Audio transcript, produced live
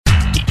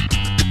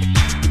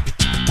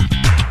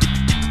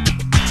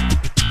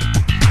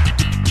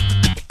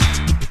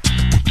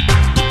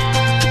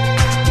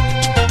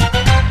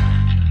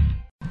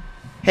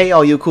Hey,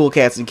 all you cool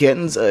cats and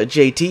kittens,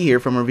 JT here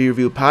from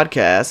Review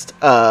Podcast,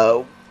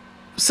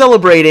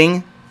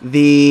 celebrating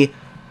the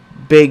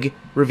big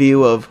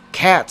review of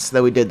Cats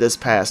that we did this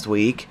past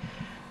week.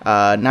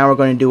 Now we're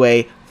going to do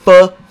a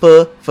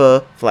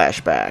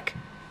flashback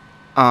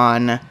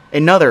on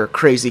another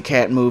crazy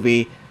cat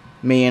movie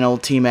me and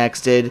old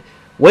T-Max did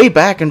way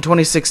back in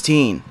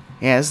 2016.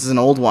 Yeah, this is an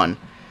old one.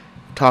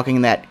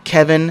 Talking that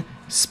Kevin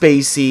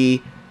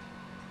Spacey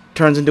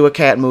turns into a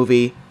cat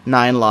movie,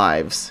 9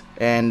 Lives.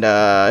 And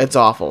it's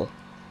awful.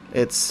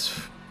 It's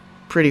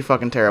pretty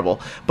fucking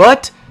terrible.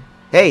 But,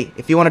 hey,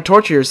 if you want to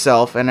torture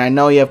yourself, and I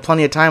know you have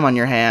plenty of time on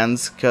your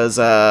hands, because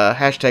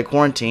hashtag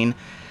quarantine,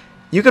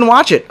 you can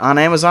watch it on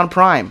Amazon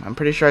Prime. I'm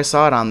pretty sure I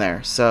saw it on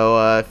there.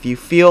 So if you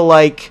feel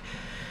like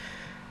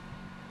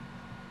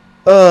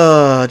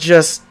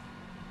just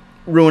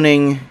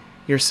ruining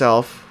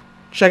yourself,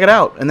 check it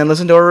out. And then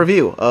listen to a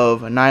review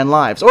of 9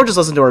 Lives. Or just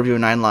listen to a review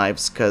of 9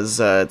 Lives, because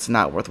it's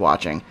not worth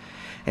watching.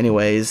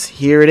 Anyways,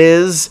 here it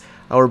is.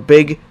 Our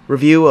big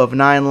review of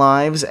 9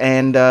 Lives,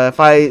 and if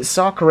I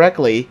saw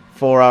correctly,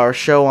 for our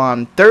show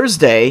on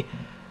Thursday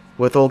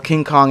with old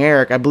King Kong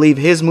Eric, I believe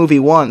his movie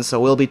won, so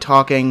we'll be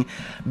talking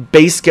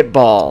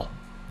basketball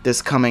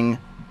this coming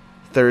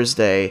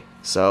Thursday.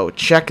 So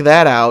check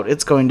that out.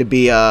 It's going to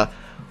be a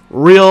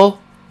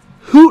real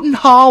hoot and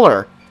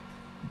holler.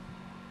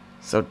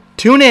 So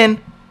tune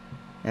in,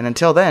 and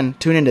until then,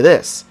 tune into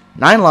this.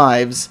 9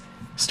 Lives,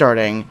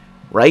 starting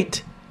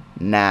right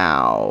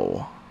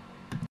now.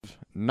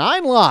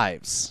 9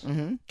 Lives.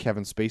 Mm-hmm.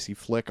 Kevin Spacey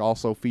flick,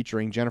 also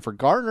featuring Jennifer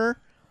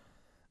Garner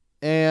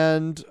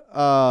and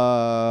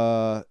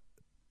the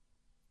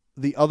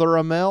other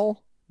Amell,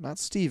 not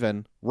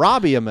Steven,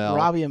 Robbie Amell.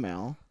 Robbie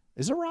Amell.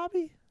 Is it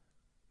Robbie?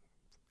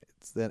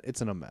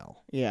 It's an Amell.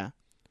 Yeah.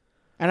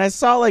 And I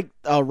saw like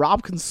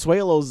Rob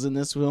Consuelo's in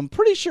this one. I'm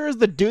pretty sure is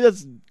the dude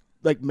that's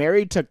like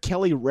married to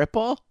Kelly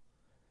Ripa.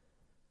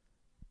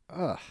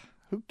 Ugh,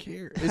 who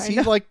cares? I Is he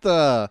know. like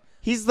the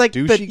He's like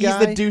douchey guy? He's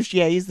the douche.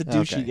 Yeah, he's the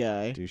douchey Okay,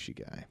 guy.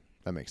 douchey guy.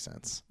 That makes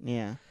sense.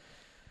 Yeah.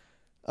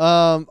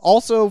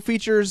 Also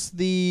features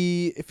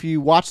if you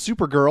watch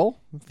Supergirl,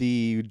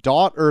 the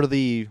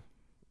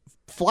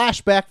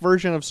flashback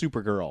version of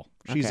Supergirl.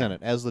 She's Okay. in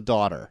it as the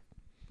daughter.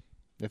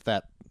 If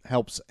that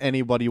helps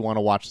anybody want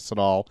to watch this at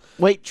all.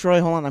 Wait,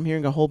 Troy, hold on. I'm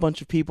hearing a whole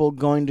bunch of people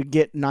going to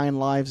get 9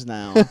 Lives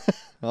now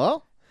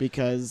Well,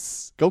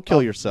 because go kill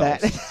of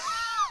yourselves.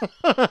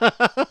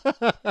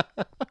 that.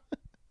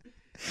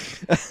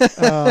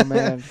 Oh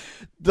man.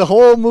 The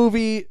whole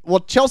movie. Well,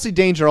 Chelsea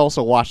Danger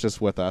also watched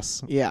this with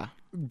us Yeah.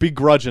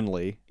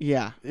 begrudgingly.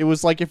 Yeah. It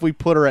was like if we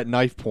put her at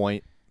knife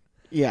point.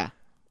 Yeah.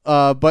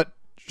 But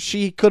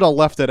she could have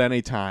left at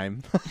any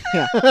time.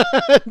 Yeah.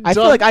 I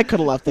feel like I could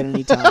have left at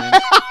any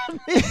time.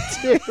 Me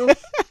too.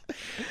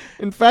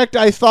 In fact,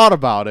 I thought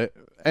about it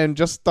and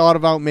just thought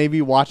about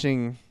maybe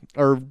watching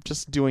or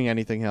just doing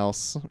anything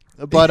else.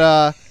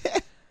 But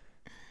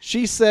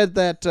she said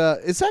that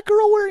is that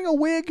girl wearing a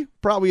wig?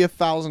 Probably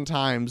 1,000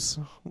 times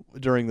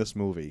during this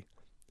movie.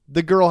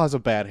 The girl has a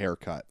bad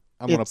haircut.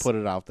 I'm going to put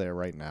it out there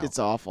right now. It's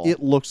awful.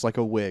 It looks like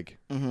a wig.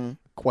 Mm-hmm.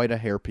 Quite a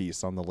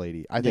hairpiece on the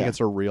lady. I think Yeah. it's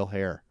her real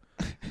hair.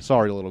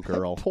 Sorry, little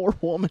girl. Poor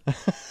woman.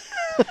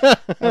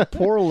 That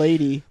poor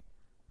lady.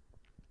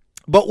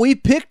 But we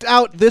picked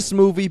out this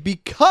movie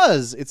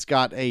because it's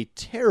got a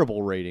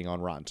terrible rating on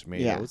Rotten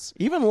Tomatoes.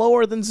 Yeah. Even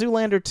lower than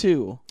Zoolander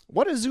 2.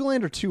 What is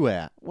Zoolander 2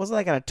 at? Wasn't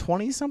that like a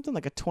 20 something?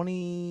 Like a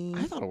 20?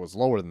 I thought it was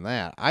lower than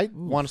that. I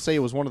want to say it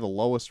was one of the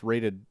lowest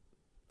rated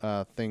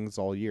things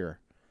all year.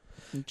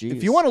 Jeez.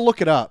 If you want to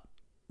look it up,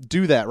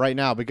 do that right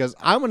now because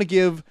I'm going to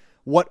give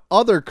what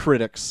other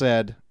critics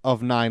said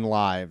of 9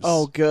 Lives.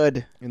 Oh,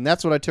 good. And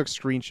that's what I took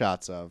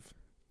screenshots of.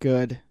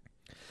 Good.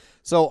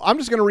 So I'm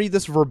just going to read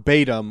this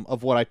verbatim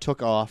of what I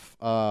took off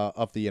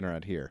of the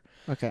internet here.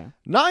 Okay.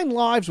 9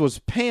 Lives was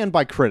panned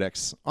by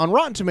critics. On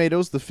Rotten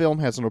Tomatoes, the film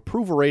has an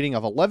approval rating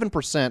of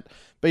 11%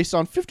 based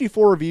on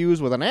 54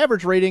 reviews with an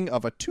average rating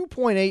of a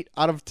 2.8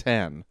 out of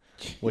 10,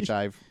 which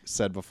I've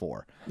said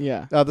before.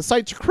 Yeah. The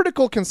site's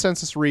critical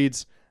consensus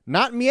reads,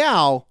 "Not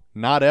meow,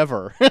 not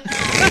ever."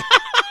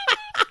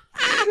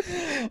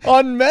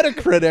 On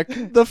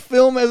Metacritic, the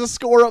film has a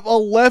score of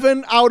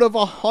 11 out of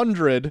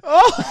 100.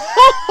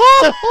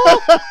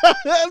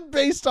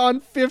 Based on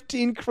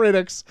 15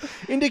 critics,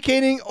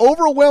 indicating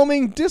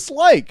overwhelming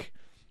dislike.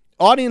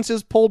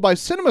 Audiences polled by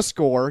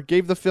CinemaScore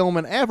gave the film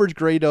an average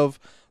grade of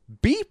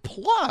B+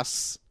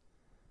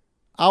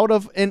 out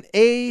of an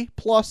A+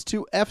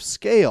 to F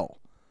scale.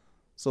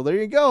 So there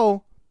you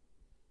go.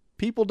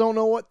 People don't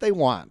know what they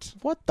want.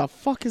 What the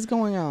fuck is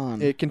going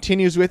on? It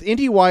continues with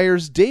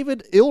IndieWire's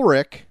David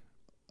Ilrich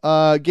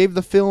gave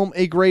the film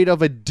a grade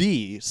of a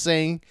D,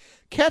 saying,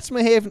 Cats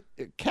may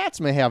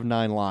have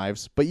 9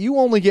 lives, but you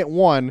only get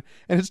one,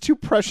 and it's too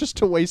precious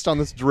to waste on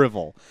this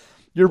drivel.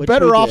 You're Which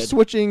better we off did.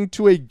 switching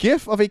to a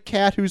GIF of a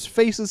cat whose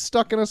face is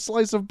stuck in a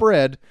slice of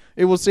bread.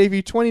 It will save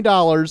you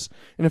 $20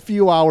 in a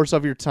few hours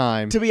of your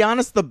time. To be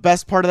honest, the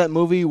best part of that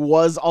movie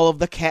was all of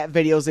the cat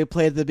videos they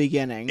played at the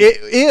beginning. It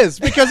is,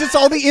 because it's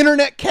all the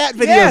internet cat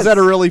videos Yes. that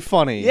are really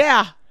funny.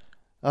 Yeah.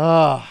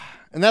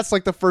 And that's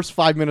like the first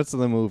 5 minutes of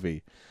the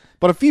movie.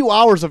 But a few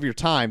hours of your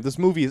time, this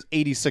movie is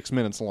 86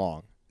 minutes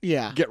long.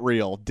 Yeah. Get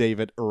real,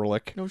 David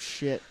Ehrlich. No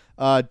shit.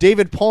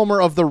 David Palmer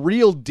of The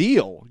Real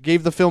Deal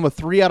gave the film a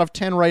 3 out of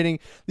 10 rating.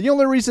 The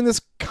only reason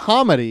this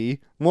comedy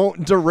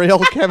won't derail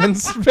Kevin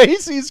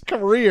Spacey's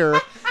career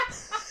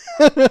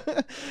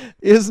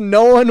is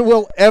no one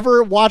will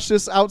ever watch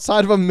this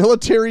outside of a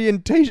military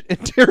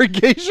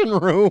interrogation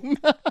room.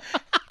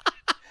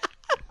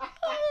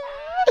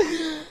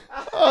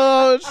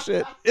 Oh,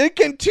 shit. It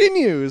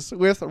continues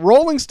with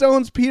Rolling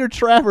Stone's Peter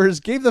Travers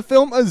gave the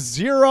film a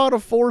 0 out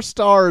of 4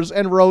 stars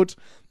and wrote,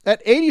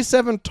 at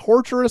 87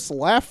 torturous,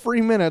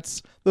 laugh-free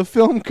minutes, the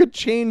film could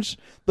change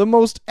the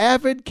most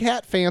avid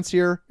cat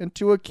fancier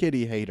into a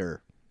kitty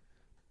hater.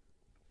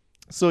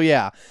 So,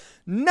 yeah,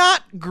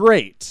 not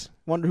great.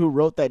 Wonder who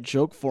wrote that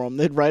joke for him.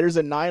 The writers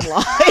at 9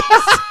 Lives.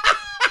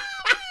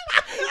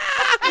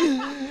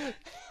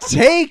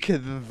 Take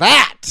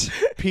that,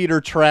 Peter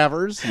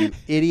Travers, you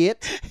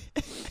idiot.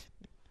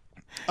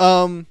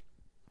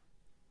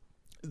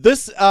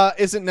 This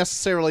isn't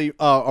necessarily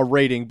a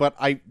rating, but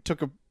I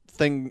took a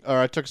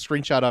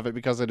screenshot of it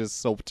because it is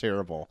so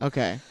terrible.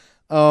 Okay.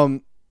 As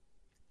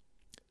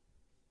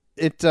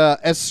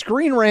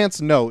Screen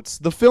Rant's notes,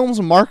 the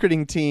film's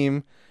marketing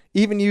team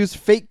even used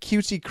fake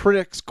cutesy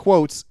critics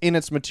quotes in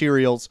its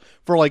materials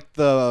for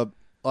the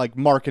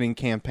marketing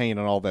campaign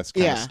and all this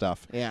kind of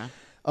stuff. Yeah.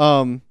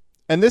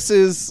 And this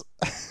is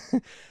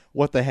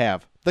what they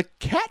have. The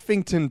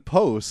Catfington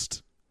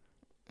Post,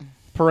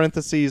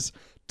 parentheses,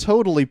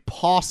 totally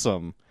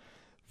possum.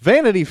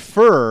 Vanity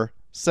Fair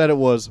said it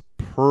was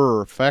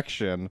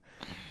perfection.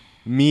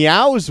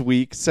 Meows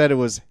Week said it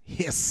was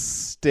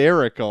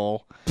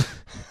hysterical.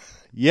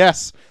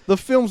 Yes, the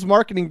film's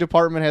marketing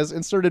department has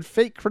inserted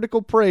fake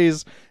critical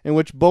praise in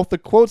which both the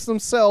quotes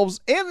themselves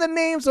and the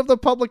names of the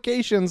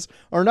publications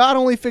are not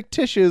only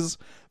fictitious,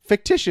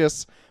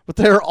 but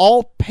they're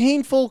all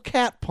painful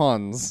cat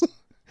puns.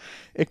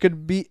 It could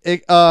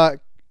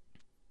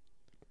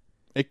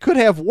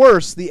have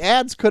worse. The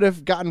ads could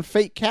have gotten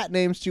fake cat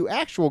names to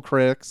actual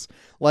critics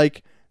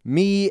like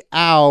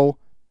Meow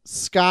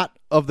Scott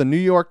of the New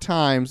York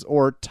Times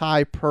or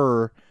Ty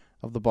Purr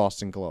of the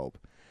Boston Globe.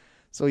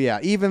 So yeah,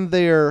 even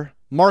their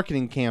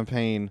marketing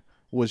campaign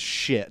was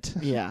shit.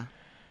 Yeah.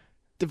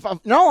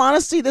 No,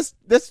 honestly, this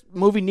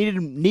movie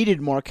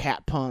needed more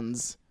cat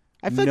puns.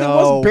 I feel like there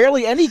was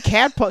barely any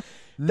cat puns.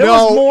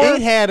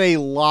 It had a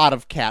lot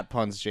of cat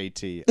puns,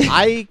 JT.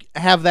 I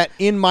have that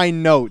in my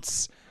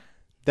notes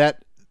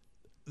that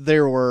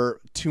there were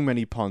too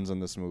many puns in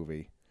this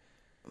movie.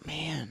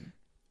 Man.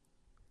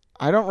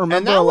 I don't remember.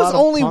 And that was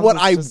only what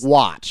I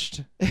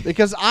watched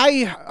because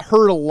I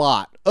heard a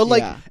lot.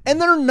 And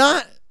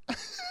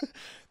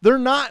they're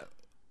not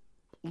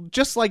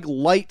just like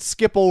light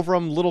skip over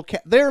them little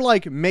cat. They're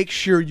like make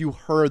sure you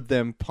heard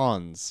them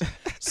puns.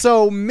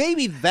 So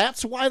maybe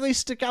that's why they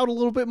stick out a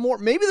little bit more.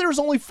 Maybe there's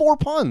only 4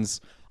 puns.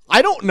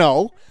 I don't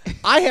know.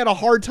 I had a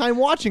hard time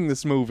watching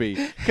this movie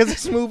because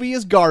this movie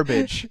is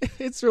garbage.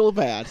 It's real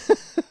bad.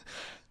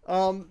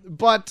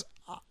 But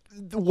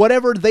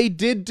whatever they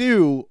did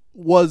do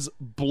was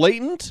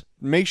blatant.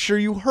 Make sure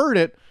you heard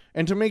it,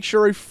 and to make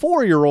sure a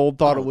 4-year-old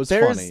thought it was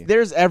funny.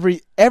 There's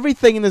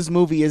everything in this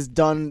movie is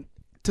done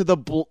to the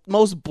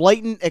most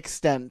blatant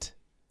extent.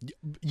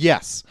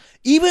 Yes.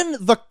 Even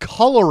the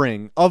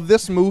coloring of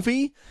this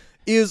movie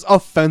is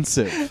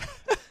offensive.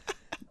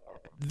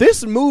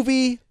 This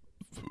movie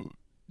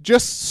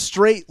just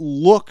straight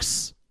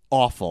looks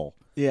awful.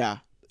 Yeah.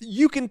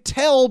 You can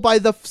tell by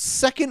the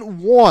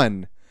second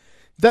one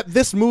that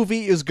this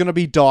movie is going to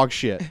be dog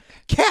shit.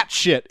 Cat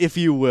shit, if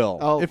you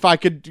will. If I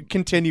could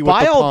continue with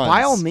the puns.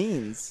 By all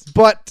means.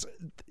 But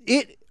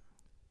it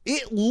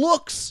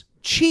looks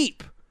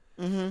cheap.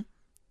 Mm-hmm.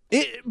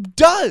 It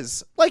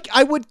does. Like,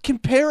 I would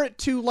compare it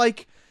to,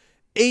 like,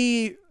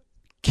 a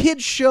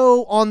kid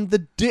show on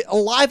a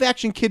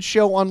live-action kid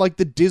show on, like,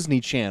 the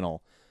Disney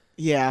Channel.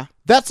 Yeah.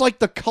 That's, like,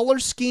 the color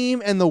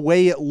scheme and the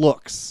way it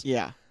looks.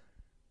 Yeah.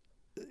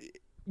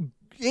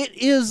 It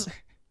is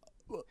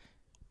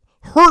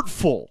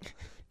hurtful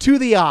to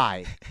the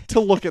eye to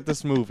look at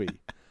this movie.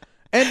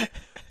 And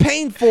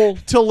painful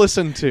to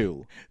listen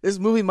to. This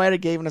movie might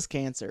have given us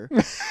cancer.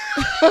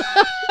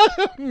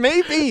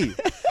 Maybe.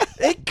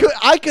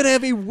 I could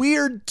have a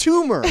weird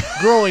tumor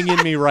growing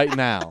in me right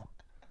now.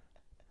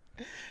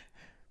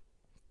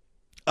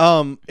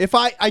 If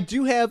I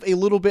do have a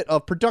little bit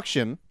of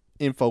production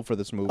info for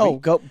this movie. Oh,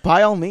 go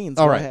by all means.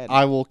 All go right, ahead.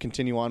 I will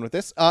continue on with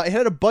this. It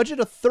had a budget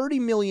of $30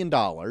 million.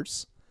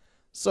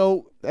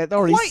 So that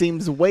already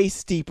seems way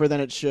steeper than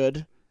it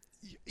should.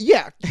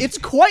 Yeah, it's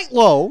quite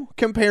low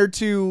compared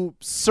to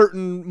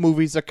certain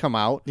movies that come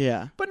out.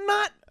 Yeah. But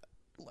not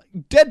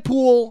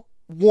Deadpool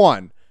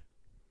 1,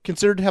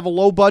 considered to have a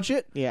low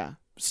budget. Yeah.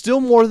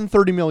 Still more than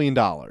 $30 million.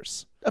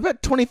 I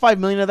bet $25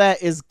 million of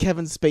that is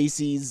Kevin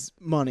Spacey's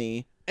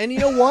money. And you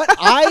know what?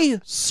 I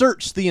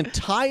searched the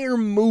entire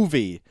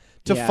movie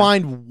to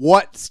find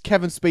what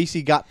Kevin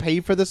Spacey got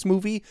paid for this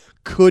movie.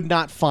 Could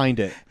not find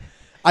it.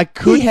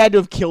 could. He had to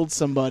have killed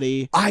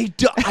somebody. I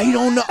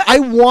don't know. I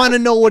want to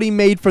know what he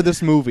made for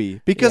this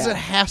movie because Yeah. it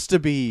has to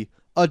be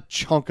a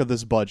chunk of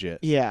this budget.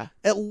 Yeah.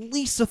 At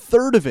least a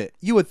third of it,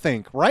 you would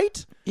think,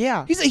 right?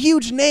 Yeah. He's a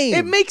huge name.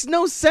 It makes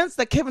no sense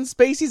that Kevin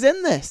Spacey's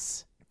in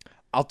this.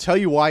 I'll tell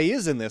you why he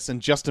is in this in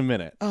just a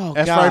minute. Oh,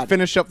 after I God.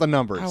 finish up the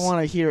numbers. I want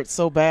to hear it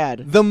so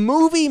bad. The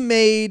movie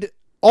made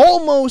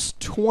almost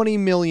 $20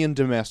 million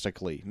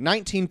domestically,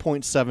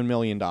 $19.7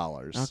 million.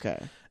 Okay.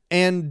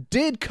 And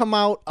did come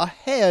out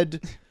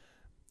ahead,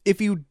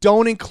 if you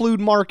don't include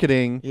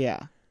marketing,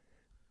 Yeah.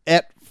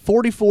 at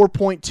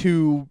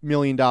 $44.2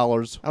 million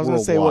worldwide. I was going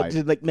to say, what,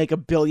 did make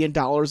 $1 billion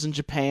in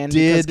Japan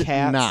Did because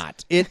cats?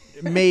 not. It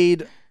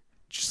made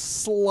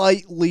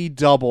slightly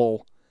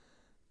double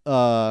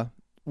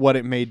what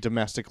it made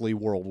domestically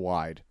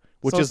worldwide,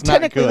 which So is not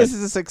technically good. this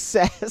is a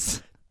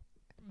success.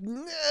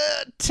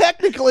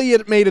 Technically,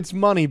 it made its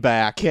money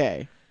back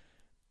Okay.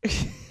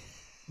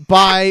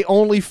 by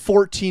only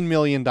 $14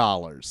 million.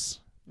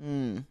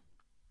 Mm.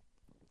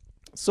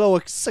 So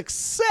a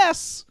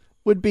success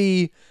would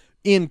be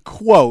in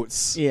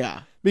quotes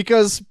Yeah.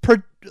 because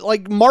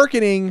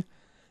marketing,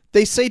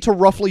 they say to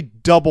roughly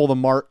double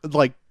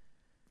the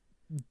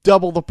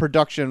double the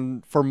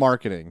production for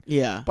marketing.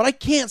 Yeah. But I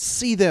can't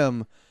see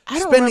them I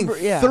don't spending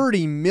remember- yeah.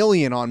 $30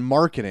 million on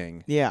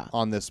marketing Yeah.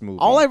 on this movie.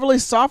 All I really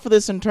saw for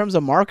this in terms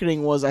of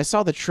marketing was I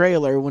saw the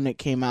trailer when it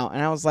came out,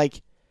 and I was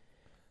like,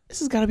 this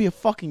has got to be a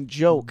fucking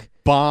joke.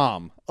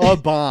 bomb. A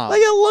bomb.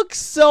 Like, it looks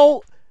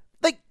so...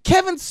 Like,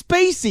 Kevin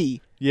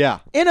Spacey yeah.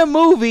 in a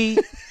movie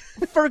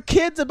for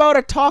kids about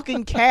a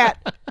talking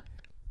cat.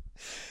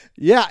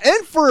 Yeah,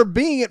 and for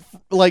being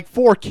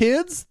for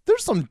kids,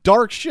 there's some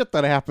dark shit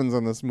that happens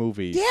in this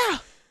movie. Yeah.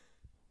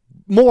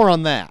 More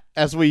on that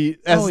as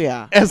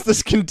yeah. as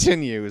this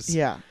continues.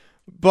 Yeah.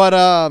 But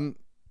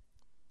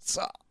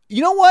so,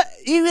 you know what?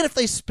 Even if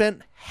they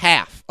spent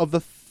half of the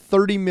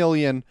 $30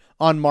 million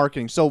on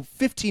marketing, so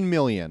 $15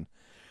 million.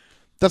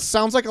 That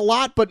sounds like a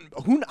lot, but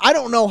I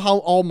don't know how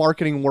all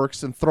marketing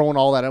works and throwing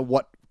all that at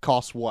what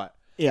costs what.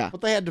 Yeah.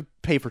 But they had to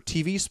pay for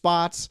TV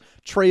spots,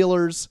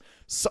 trailers,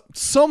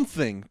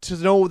 something to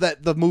know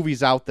that the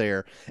movie's out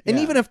there. And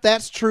Yeah. even if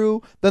that's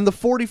true, then the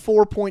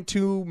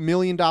 $44.2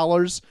 million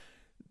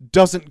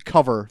doesn't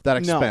cover that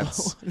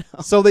expense. No.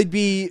 So they'd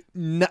be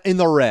in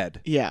the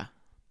red. Yeah.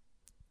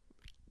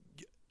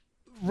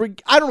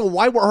 I don't know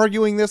why we're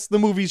arguing this. The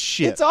movie's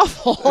shit. It's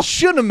awful. It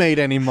shouldn't have made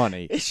any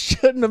money. It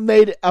shouldn't have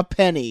made a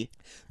penny.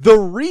 The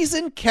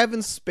reason Kevin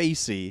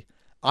Spacey,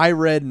 I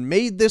read,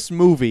 made this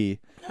movie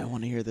I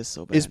want to hear this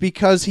so bad. is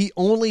because he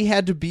only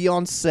had to be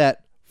on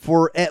set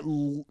for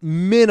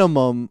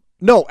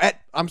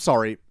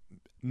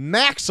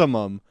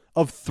maximum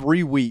of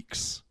 3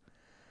 weeks.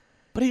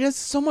 But he does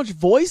so much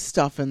voice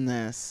stuff in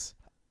this.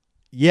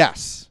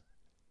 Yes.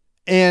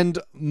 And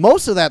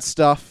most of that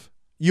stuff,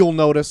 you'll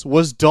notice,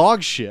 was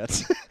dog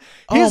shit.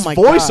 His my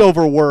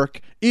voiceover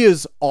work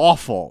is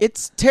awful.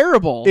 It's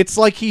terrible. It's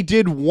like he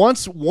did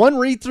one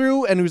read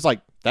through and he was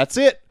like, that's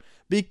it.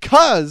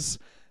 Because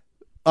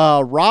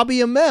Robbie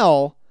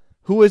Amell,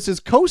 who is his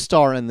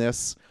co-star in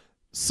this,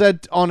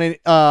 said on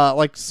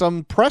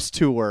some press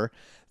tour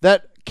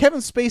that Kevin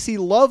Spacey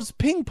loves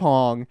ping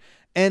pong,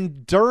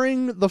 and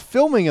during the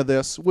filming of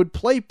this would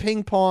play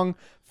ping pong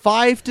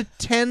 5 to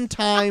 10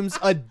 times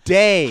a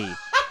day.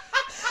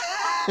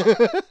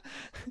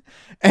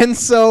 And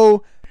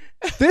so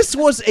this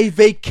was a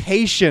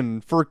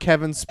vacation for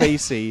Kevin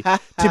Spacey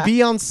to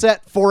be on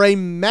set for a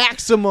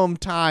maximum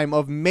time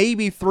of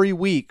maybe 3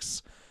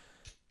 weeks,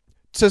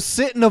 to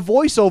sit in a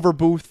voiceover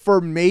booth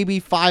for maybe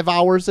 5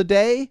 hours a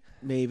day,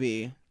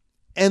 Maybe.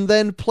 and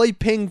then play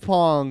ping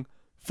pong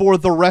for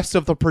the rest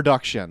of the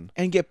production.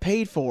 And get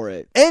paid for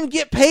it. And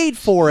get paid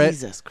for it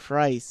Jesus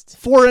Christ.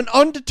 for an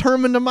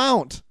undetermined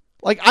amount.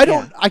 Like,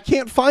 I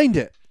can't find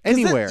it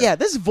anywhere.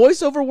 This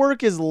voiceover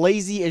work is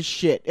lazy as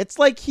shit. It's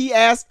like he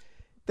asked,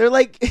 they're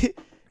like,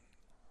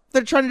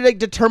 they're trying to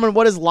determine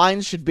what his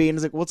lines should be, and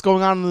it's like, what's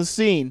going on in the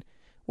scene?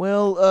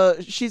 Well,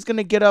 she's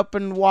gonna get up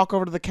and walk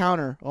over to the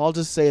counter. I'll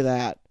just say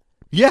that.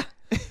 Yeah.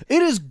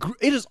 It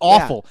is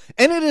awful.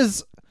 And it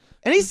is...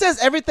 And he says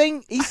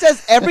everything. He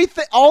says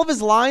everything. All of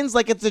his lines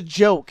like it's a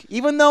joke,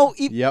 even though,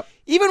 Yep.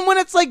 even when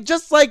it's like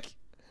just like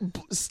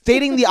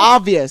stating the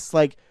obvious,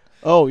 like,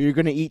 "Oh, you're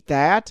gonna eat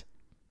that."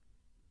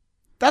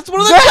 That's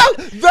one of the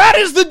jokes. That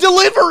is the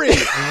delivery.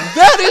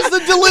 That is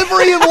the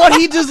delivery of what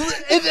he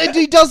does.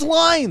 He does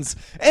lines,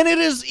 and it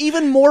is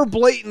even more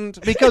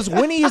blatant because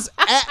when he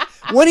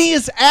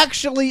is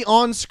actually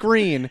on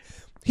screen,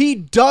 he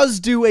does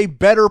do a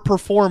better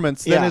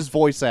performance than Yeah. his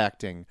voice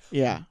acting.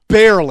 Yeah,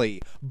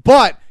 Barely,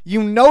 but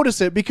you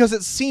notice it because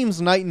it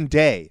seems night and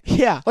day.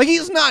 yeah. Like,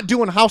 he's not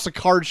doing House of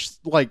Cards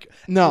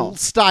No.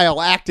 style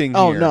acting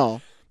Oh here.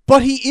 no.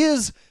 But he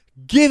is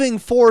giving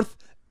forth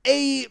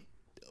a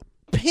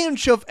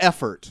pinch of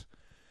effort.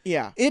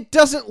 Yeah. It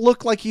doesn't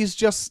look like he's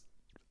just...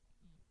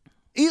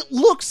 It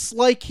looks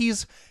like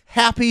he's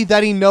happy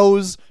that he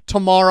knows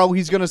tomorrow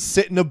he's going to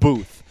sit in a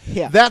booth.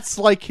 Yeah. That's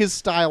like his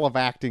style of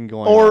acting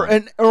going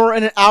on. Or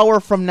in an hour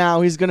from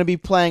now, he's going to be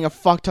playing a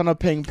fuck ton of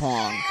ping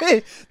pong.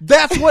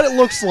 That's what it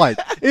looks like.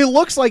 It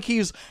looks like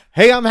he's,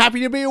 hey, I'm happy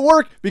to be at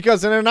work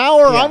because in an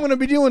hour I'm going to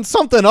be doing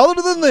something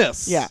other than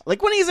this. Yeah.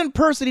 Like when he's in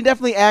person, he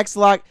definitely acts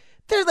like,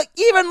 there's like,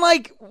 even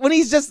like when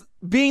he's just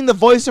being the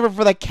voiceover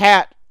for the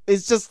cat,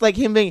 it's just like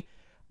him being,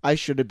 I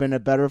should have been a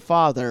better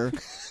father.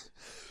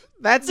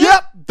 That's it.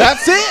 Yep,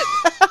 that's it.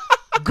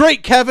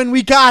 Great, Kevin,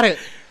 we got it.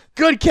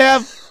 Good,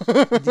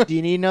 Kev. Do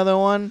you need another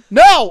one?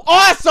 No!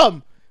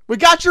 Awesome! We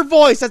got your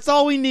voice. That's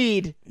all we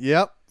need.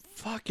 Yep.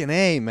 Fucking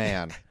A,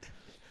 man.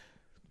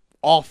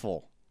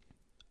 Awful.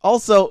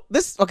 Also,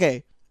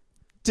 okay.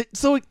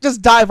 So we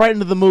just dive right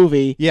into the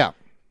movie. Yeah.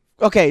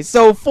 Okay,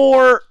 so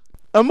for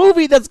a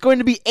movie that's going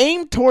to be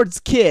aimed towards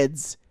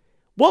kids,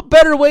 what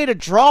better way to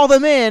draw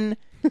them in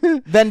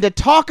than to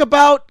talk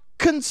about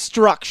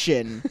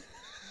construction?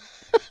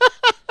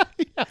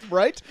 Yeah,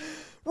 right?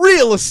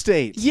 Real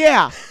estate.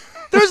 Yeah.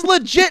 There's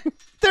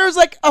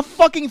like a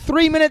fucking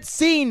 3-minute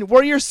scene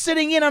where you're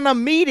sitting in on a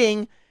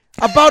meeting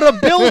about a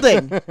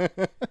building.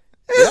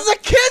 This is a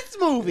kid's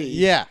movie.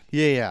 Yeah.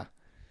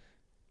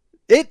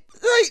 It's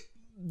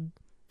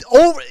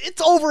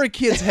over a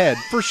kid's head,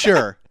 for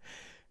sure.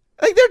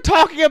 Like, they're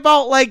talking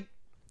about, like,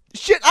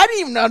 shit I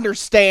didn't even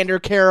understand or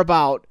care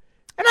about.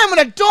 And I'm an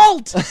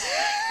adult.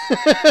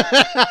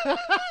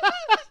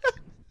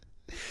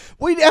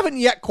 We haven't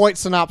yet quite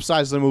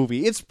synopsized the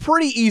movie. It's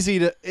pretty easy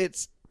to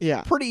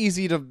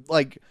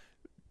like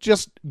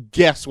just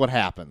guess what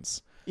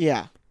happens.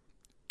 Yeah.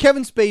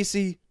 Kevin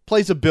Spacey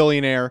plays a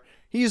billionaire.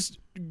 He's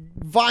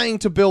vying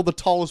to build the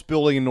tallest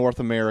building in North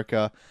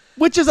America,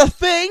 which is a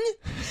thing.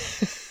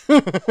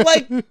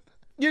 Like,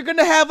 you're going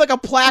to have like a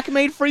plaque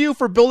made for you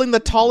for building the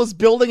tallest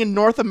building in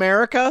North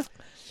America?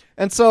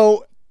 And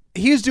so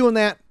he's doing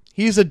that.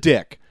 He's a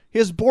dick.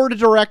 His board of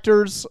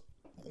directors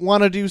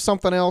want to do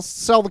something else,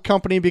 sell the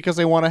company because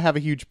they want to have a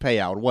huge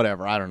payout,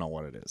 whatever. I don't know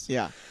what it is.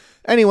 Yeah.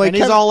 Anyway, and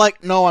he's all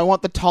like, no, I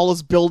want the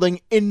tallest building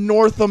in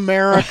North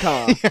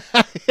America.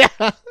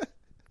 Yeah.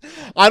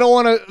 I don't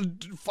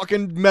want to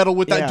fucking meddle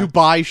with that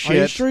Dubai shit.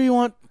 Are you sure you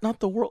want not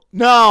the world?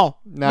 No.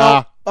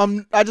 Nah.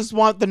 No, I just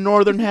want the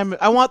northern hemisphere.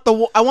 I want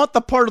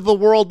the part of the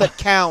world that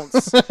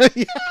counts.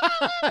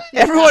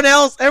 Everyone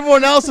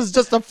else is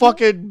just a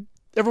fucking.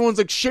 Everyone's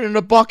like shit in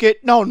a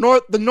bucket. No,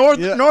 North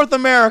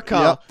America.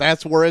 Yep,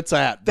 that's where it's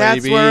at, baby.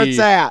 That's where it's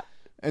at.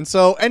 And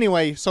so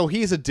anyway, so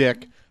he's a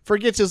dick.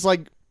 Forgets his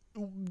like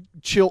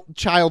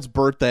child's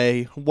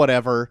birthday,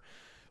 whatever.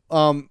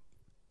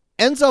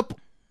 Ends up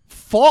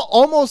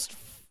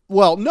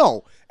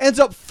ends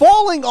up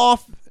falling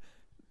off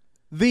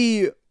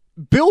the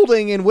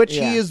building in which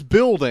he is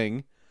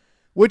building,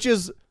 which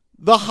is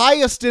the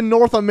highest in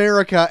North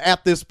America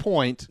at this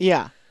point.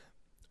 Yeah.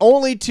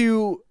 Only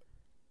to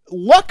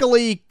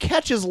luckily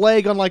catch his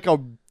leg on like a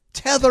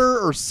tether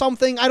or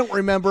something, I don't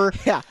remember.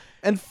 Yeah.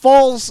 And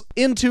swings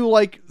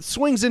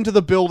into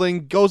the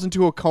building, goes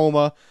into a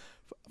coma.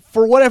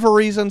 For whatever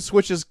reason,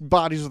 switches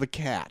bodies with a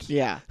cat.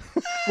 Yeah.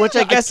 Which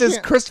I guess is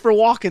Christopher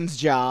Walken's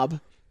job.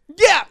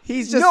 Yeah.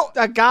 He's just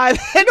a guy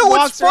that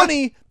it's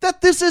funny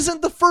that this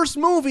isn't the first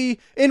movie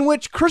in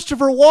which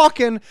Christopher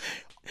Walken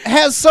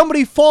has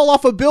somebody fall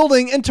off a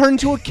building and turn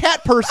into a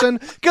cat person,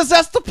 because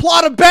that's the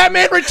plot of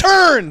Batman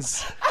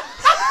Returns.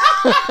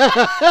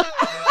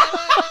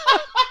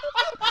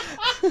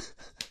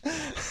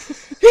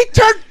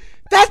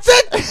 That's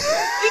it.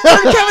 He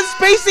turned Kevin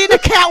Spacey into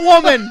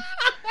Catwoman.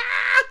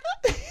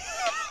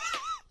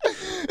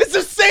 It's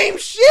the same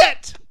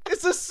shit.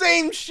 It's the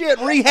same shit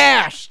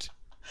rehashed.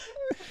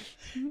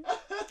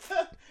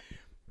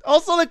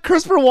 Also, like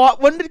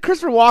when did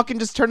Christopher Walken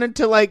just turn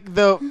into like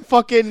the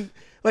fucking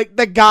like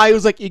the guy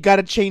who's like, you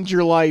gotta change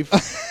your life?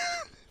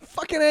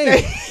 Fucking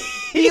A.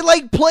 He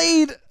like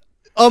played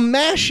a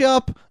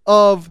mashup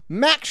of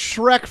Max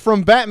Schreck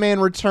from Batman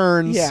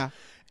Returns. Yeah.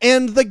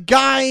 And the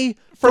guy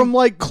from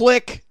like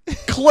Click.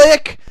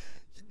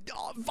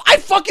 I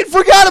fucking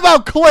forgot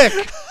about Click.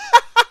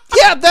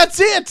 Yeah, that's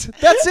it.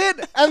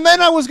 And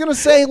then I was going to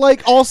say,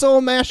 like, also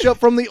a mashup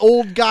from the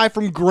old guy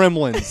from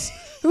Gremlins.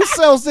 Who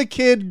sells the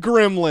kid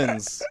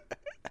Gremlins?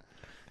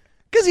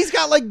 Because he's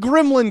got, like,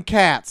 gremlin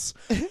cats.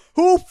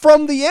 Who,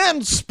 from the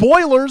end,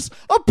 spoilers,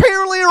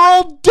 apparently are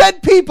all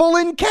dead people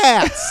in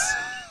cats.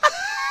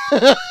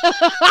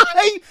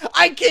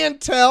 I can't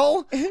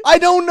tell. I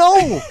don't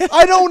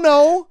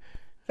know.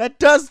 That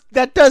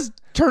does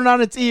turn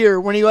on its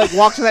ear when he, like,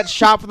 walks in that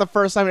shop for the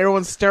first time.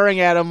 Everyone's staring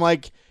at him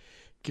like,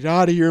 get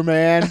out of here,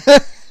 man.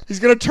 He's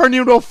going to turn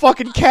you into a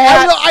fucking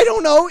cat. I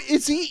don't know.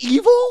 Is he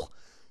evil?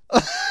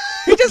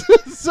 He just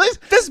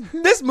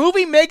this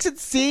movie makes it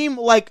seem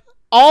like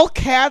all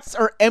cats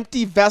are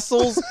empty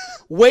vessels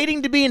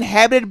waiting to be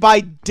inhabited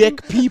by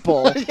dick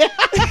people.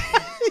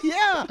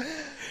 Yeah.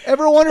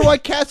 Ever wonder why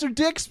cats are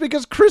dicks?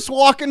 Because Chris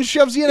Walken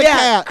shoves you in a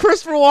cat.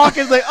 Christopher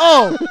Walken's like,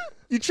 oh,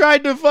 you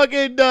tried to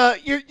fucking,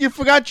 you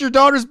forgot your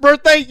daughter's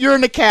birthday? You're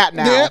in a cat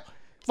now. Yep.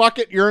 Fuck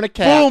it, you're in a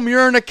cat. Boom,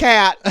 you're in a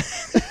cat.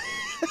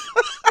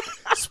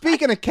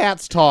 speaking of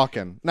cats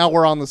talking, now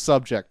we're on the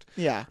subject.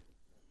 Yeah.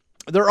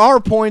 There are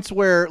points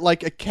where,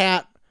 like, a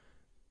cat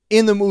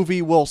in the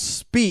movie will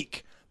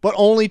speak, but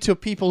only to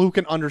people who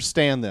can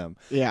understand them.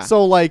 Yeah.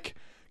 So, like,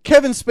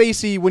 Kevin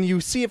Spacey, when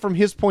you see it from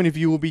his point of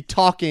view, will be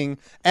talking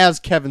as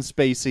Kevin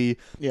Spacey.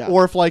 Yeah.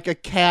 Or if, like, a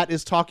cat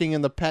is talking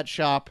in the pet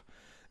shop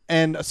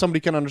and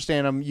somebody can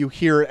understand him, you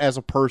hear it as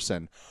a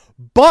person.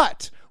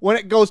 But when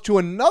it goes to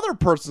another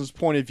person's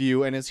point of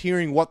view and is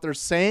hearing what they're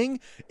saying,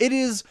 it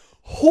is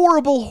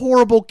horrible,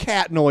 horrible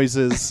cat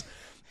noises.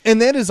 And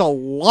that is a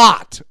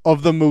lot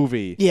of the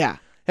movie. Yeah.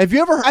 Have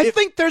you ever... I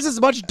think there's as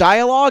much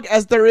dialogue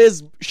as there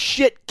is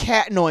shit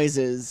cat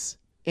noises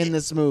in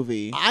this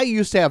movie. I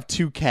used to have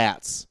 2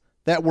 cats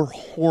that were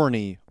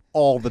horny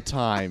all the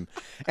time.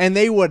 And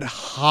they would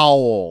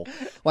howl.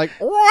 Like...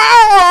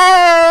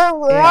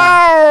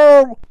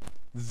 Yeah.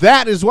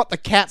 That is what the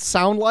cats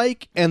sound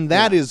like, and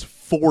that is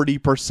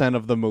 40%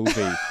 of the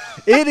movie.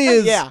 It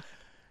is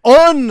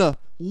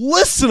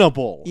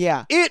unlistenable.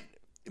 Yeah. It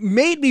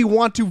made me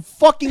want to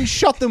fucking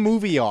shut the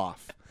movie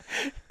off.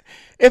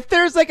 If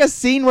there's like a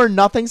scene where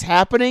nothing's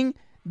happening,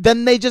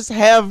 then they just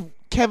have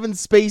Kevin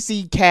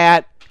Spacey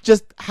cat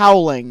just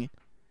howling.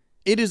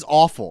 It is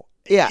awful.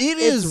 Yeah, It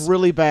it's is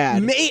really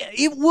bad.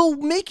 It will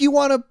make you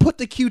want to put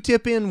the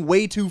Q-tip in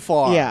way too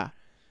far. Yeah.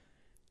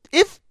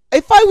 If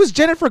I was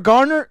Jennifer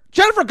Garner's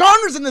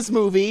in this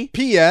movie.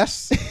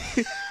 P.S.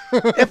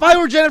 If I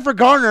were Jennifer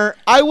Garner,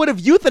 I would have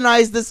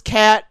euthanized this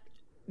cat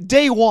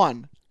day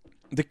one.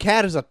 The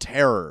cat is a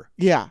terror.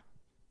 Yeah.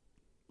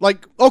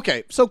 Like,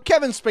 okay, so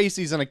Kevin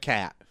Spacey's in a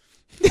cat.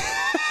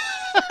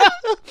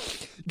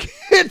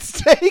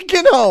 Gets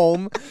taken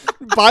home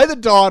by the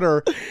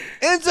daughter,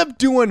 ends up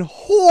doing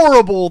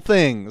horrible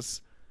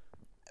things.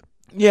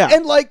 Yeah.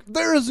 And, like,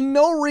 there is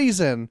no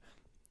reason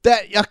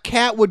that a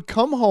cat would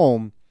come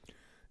home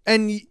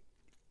and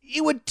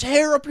you would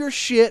tear up your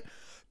shit,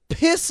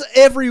 piss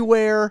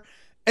everywhere,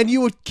 and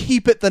you would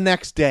keep it the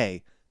next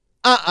day.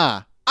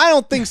 I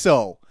don't think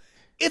so.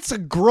 It's a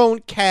grown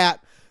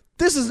cat.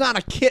 This is not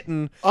a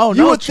kitten. Oh,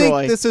 you no, would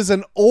Troy. think this is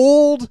an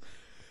old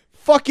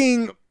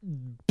fucking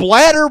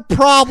bladder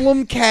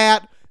problem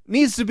cat.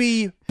 Needs to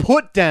be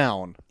put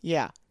down.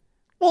 Yeah.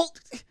 Well,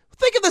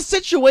 think of the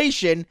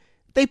situation.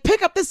 They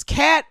pick up this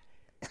cat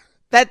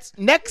that's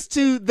next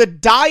to the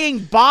dying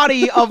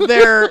body of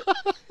her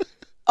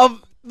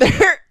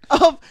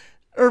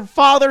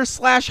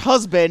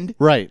father/husband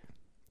Right.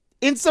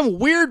 in some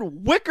weird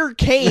wicker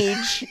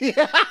cage.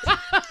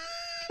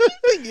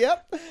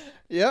 Yep.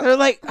 They're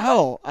like,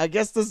 oh, I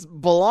guess this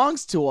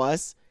belongs to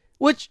us.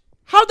 Which,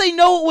 how'd they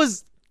know it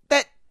was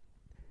that?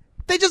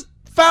 They just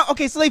found,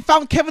 okay, so they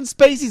found Kevin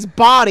Spacey's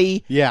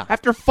body. Yeah.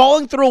 After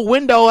falling through a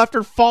window,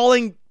 after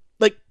falling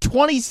like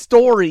 20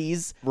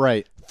 stories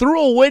Right. through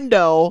a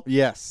window.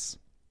 Yes.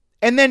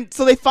 And then,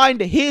 so they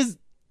find his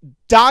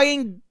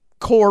dying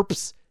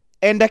corpse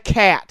and a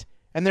cat.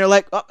 And they're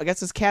like, oh, I guess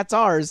this cat's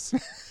ours.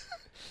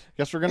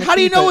 Guess we're gonna. How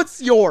do you keep know it.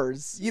 it's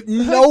yours?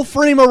 No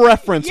frame of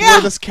reference Yeah.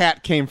 where this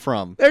cat came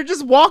from. They're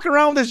just walking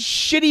around with this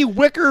shitty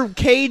wicker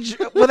cage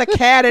with a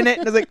cat in it.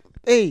 And it's like,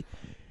 hey,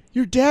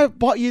 your dad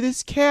bought you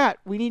this cat.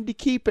 We need to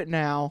keep it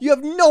now. You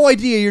have no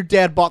idea your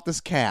dad bought this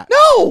cat.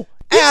 No!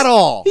 At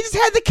all. He just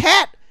had the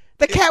cat.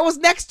 The cat was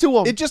next to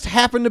him. It just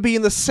happened to be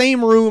in the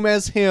same room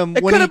as him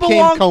It when he coulda became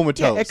belonged-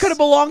 comatose. Yeah, it could have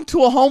belonged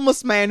to a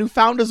homeless man who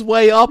found his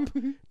way up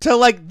to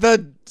like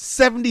the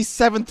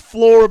 77th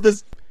floor of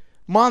this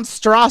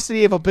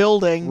monstrosity of a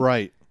building.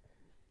 Right.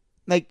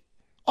 Like,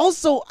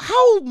 also,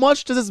 how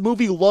much does this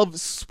movie love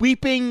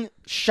sweeping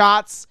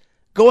shots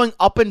going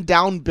up and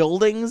down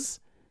buildings?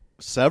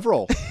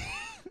 Several.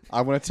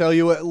 I'm going to tell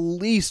you at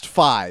least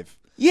 5.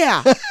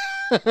 Yeah.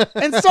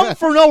 And some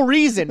for no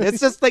reason.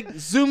 It's just like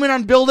zoom in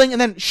on building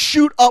and then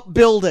shoot up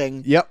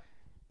building. Yep.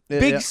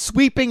 Big Yep.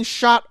 sweeping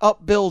shot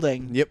up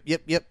building. Yep.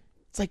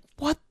 It's like,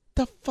 what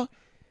the fuck?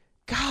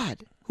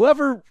 God,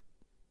 whoever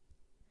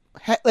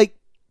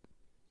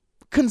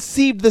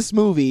conceived this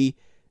movie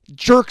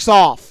jerks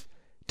off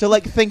to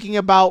like thinking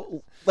about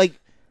like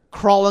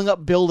crawling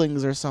up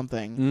buildings or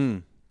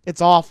something.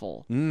 It's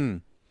awful.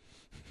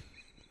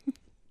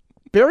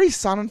 Barry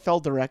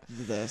Sonnenfeld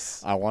directed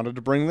this. I wanted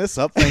to bring this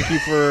up. Thank you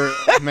for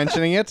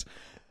mentioning it.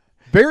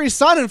 Barry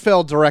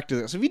Sonnenfeld directed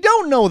this. If you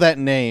don't know that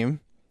name,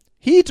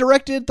 he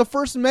directed the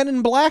first Men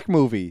in Black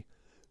movie.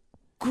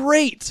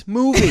 Great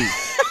movie.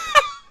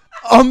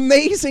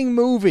 Amazing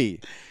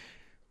movie.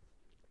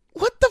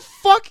 What the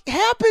fuck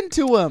happened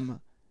to him?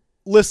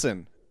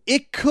 Listen,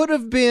 it could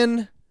have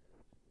been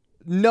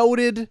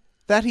noted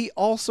that he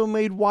also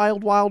made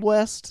Wild Wild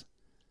West.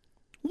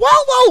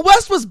 Wild Wild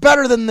West was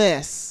better than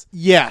this.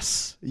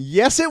 Yes.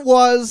 Yes, it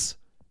was.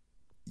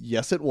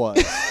 Yes, it was.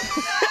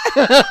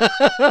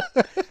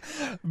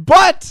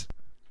 But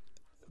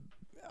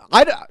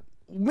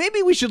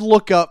maybe we should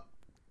look up.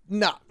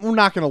 No, we're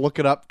not going to look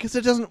it up because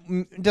it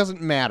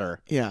doesn't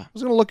matter. Yeah. I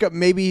was going to look up,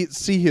 maybe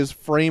see his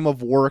frame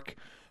of work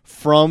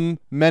from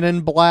Men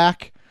in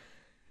Black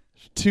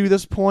to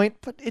this point,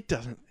 but it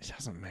doesn't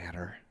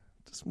matter.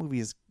 This movie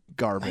is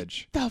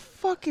garbage. What the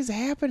fuck is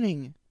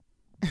happening?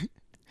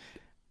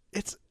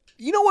 it's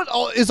you know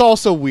what is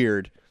also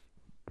weird?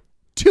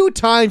 2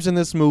 times in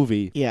this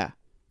movie, Yeah.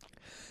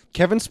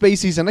 Kevin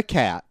Spacey's in a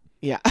cat,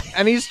 Yeah.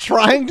 and he's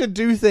trying to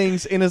do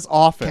things in his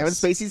office. Kevin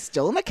Spacey's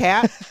still in the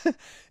cat.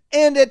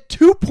 And at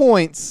 2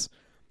 points,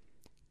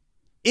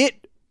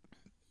 it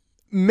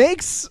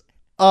makes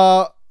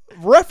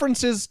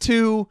references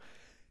to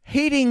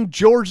hating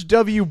George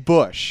W.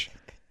 Bush.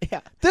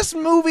 Yeah. This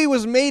movie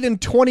was made in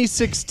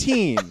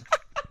 2016.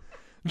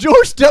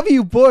 George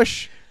W.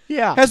 Bush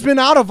Yeah. has been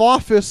out of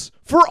office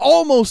for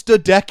almost a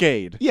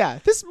decade. Yeah.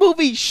 This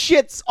movie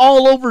shits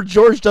all over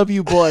George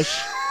W. Bush.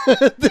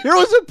 There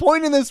was a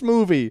point in this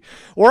movie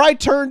where I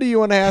turned to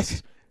you and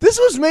asked, this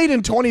was made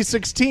in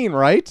 2016,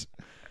 right?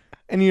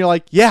 And you're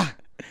like, yeah.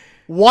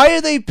 Why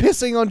are they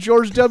pissing on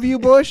George W.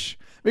 Bush?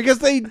 Because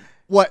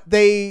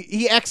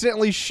he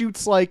accidentally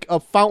shoots like a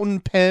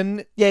fountain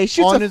pen. Yeah, he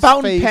shoots on a his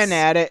fountain face. pen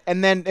at it,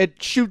 and then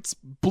it shoots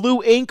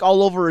blue ink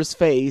all over his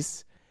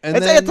face. And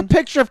It's a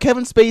picture of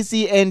Kevin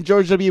Spacey and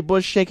George W.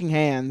 Bush shaking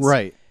hands.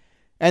 Right.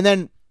 And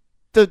then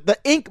the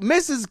ink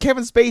misses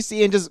Kevin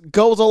Spacey and just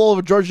goes all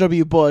over George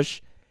W.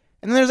 Bush.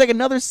 And then there's like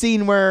another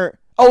scene where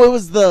it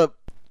was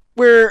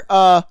where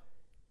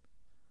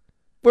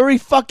he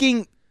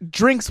fucking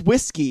drinks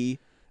whiskey.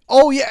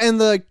 Oh, yeah, and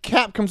the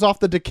cap comes off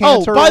the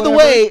decanter. Oh, by the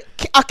way,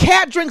 a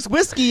cat drinks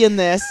whiskey in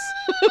this.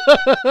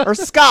 Or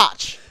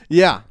scotch.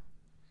 Yeah.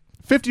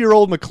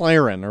 50-year-old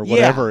McLaren or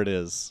whatever it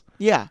is.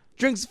 Yeah.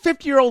 Drinks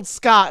 50-year-old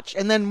scotch,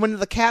 and then when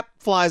the cap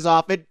flies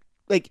off, it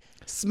like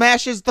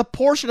smashes the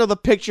portion of the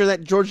picture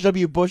that George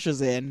W. Bush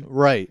is in.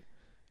 Right.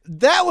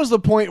 That was the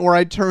point where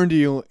I turned to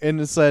you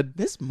and said,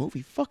 This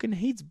movie fucking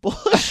hates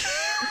Bush.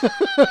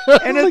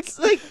 And it's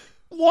like,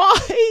 why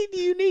do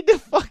you need to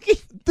fucking...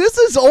 this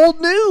is old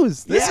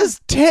news. This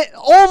Yeah. is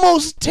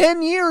almost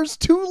 10 years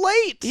too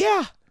late.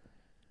 Yeah.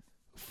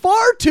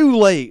 Far too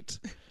late.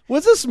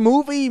 Was this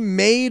movie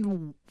made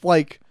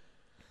like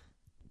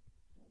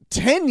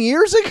 10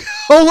 years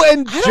ago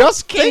and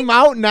just came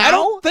out now? I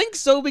don't think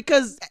so,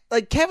 because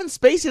like Kevin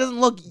Spacey doesn't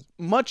look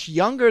much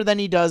younger than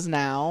he does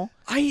now.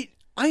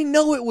 I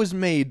know it was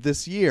made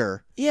this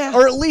year. Yeah.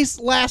 Or at least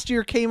last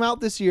year came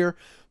out this year,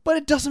 but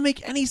it doesn't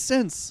make any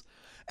sense.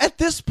 At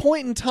this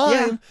point in time,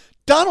 Yeah.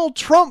 Donald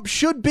Trump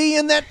should be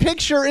in that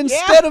picture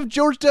instead of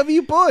George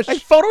W. Bush. Like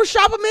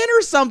Photoshop him in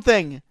or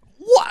something.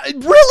 What?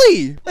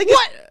 Really? Like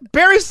what?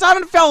 Barry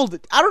Sonnenfeld.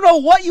 I don't know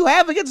what you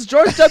have against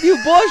George W.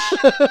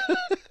 Bush.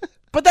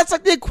 But that's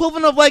like the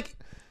equivalent of like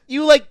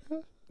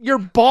your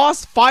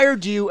boss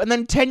fired you, and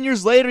then 10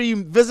 years later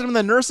you visit him in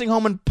the nursing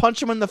home and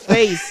punch him in the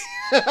face.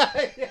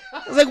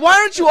 It's like, why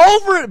aren't you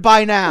over it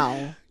by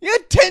now? You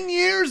had 10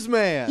 years,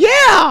 man.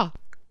 Yeah.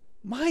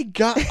 My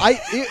God,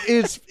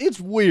 it's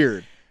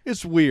weird.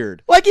 It's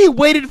weird. Like he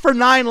waited for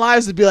 9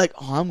 lives to be like,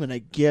 oh, I'm gonna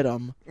get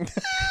him.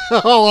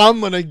 Oh,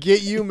 I'm gonna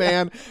get you,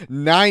 man.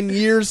 9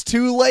 years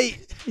too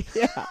late.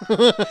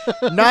 Yeah.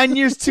 9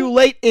 years too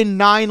late in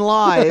 9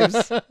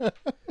 lives.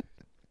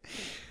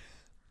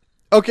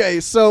 Okay,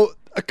 so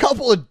a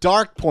couple of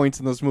dark points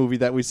in this movie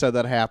that we said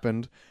that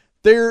happened.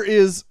 There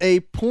is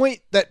a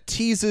point that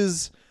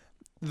teases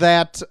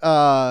that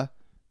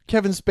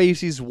Kevin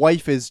Spacey's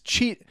wife is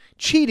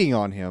cheating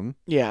on him.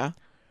 Yeah.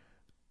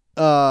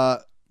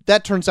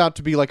 That turns out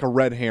to be like a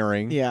red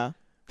herring. Yeah.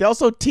 They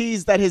also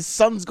tease that his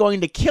son's going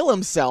to kill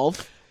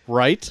himself.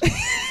 Right?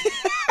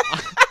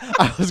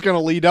 I was going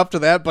to lead up to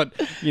that, but,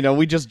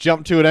 we just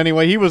jumped to it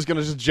anyway. He was going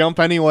to just jump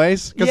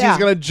anyways, because Yeah. he's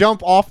going to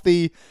jump off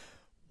could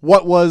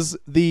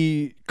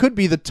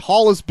be the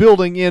tallest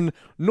building in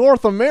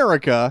North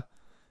America.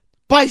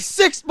 But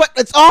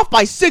it's off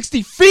by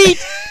 60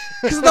 feet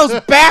because of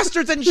those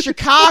bastards in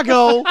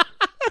Chicago.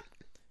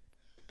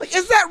 Like,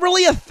 is that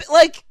really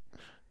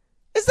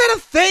is that a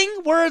thing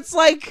where it's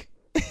like,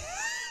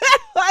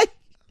 like,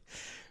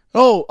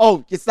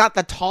 oh, it's not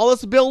the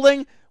tallest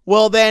building?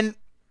 Well, then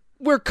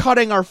we're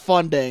cutting our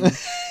funding.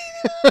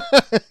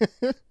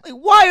 Like,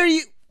 why are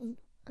you?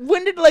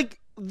 When did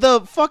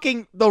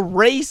the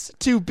race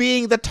to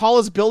being the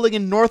tallest building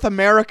in North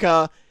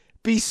America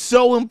be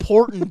so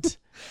important?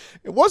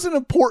 It wasn't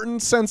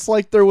important since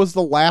there was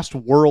the last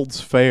World's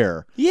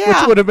Fair. Yeah.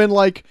 Which would have been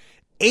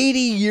 80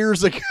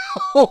 years ago.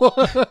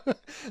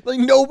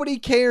 Nobody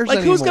cares Like,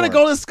 anymore. who's gonna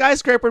go to the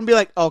skyscraper and be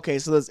like, okay,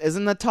 so this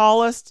isn't the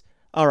tallest?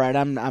 All right,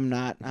 I'm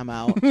not. I'm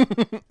out.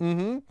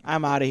 Mm-hmm.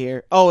 I'm out of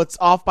here. Oh, it's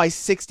off by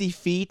 60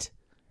 feet.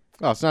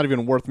 Oh, it's not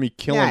even worth me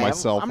killing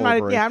myself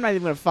over it. Yeah, I'm not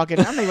even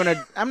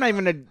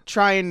gonna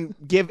try and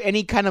give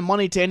any kind of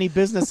money to any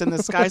business in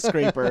the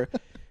skyscraper,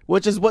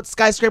 which is what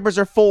skyscrapers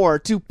are for,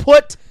 to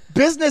put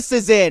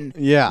businesses in.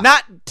 Yeah.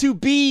 Not to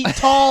be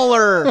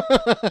taller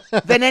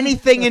than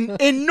anything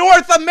in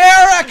North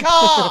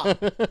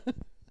America.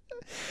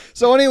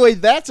 So anyway,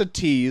 that's a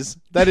tease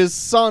that his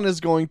son is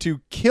going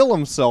to kill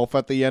himself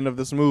at the end of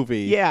this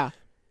movie. Yeah.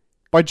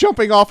 By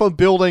jumping off a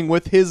building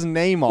with his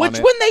name on it.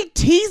 Which, when they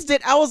teased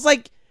it, I was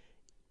like,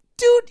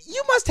 dude,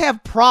 you must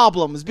have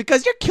problems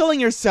because you're killing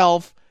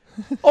yourself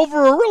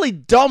over a really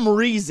dumb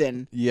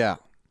reason. Yeah.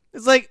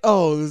 It's like,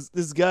 oh,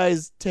 this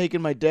guy's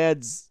taking my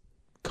dad's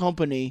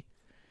company.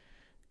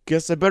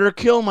 guess I better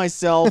kill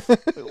myself.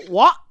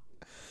 What?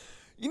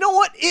 You know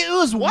what? It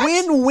was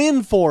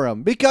win-win for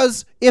him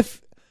because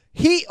if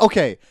he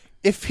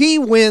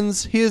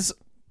wins his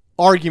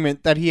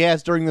argument that he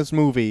has during this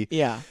movie,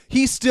 Yeah.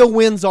 he still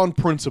wins on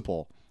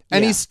principle.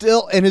 And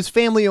Yeah. and his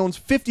family owns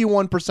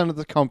 51% of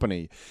the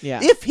company. Yeah.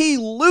 If he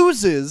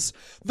loses,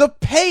 the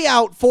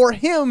payout for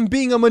him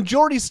being a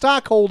majority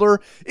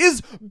stockholder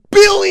is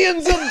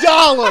billions of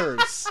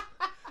dollars.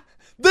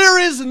 There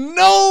is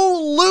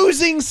no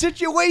losing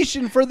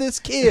situation for this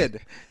kid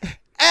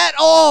at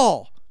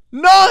all.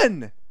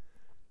 None.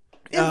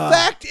 In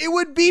fact, it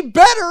would be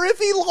better if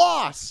he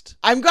lost.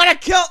 I'm gonna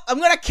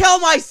kill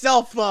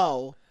myself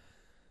though.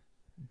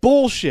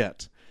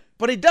 Bullshit.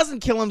 But he doesn't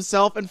kill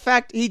himself. In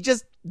fact, he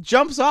just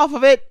jumps off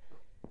of it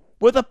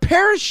with a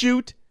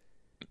parachute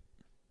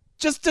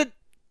just to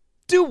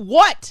do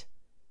what?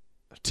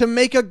 To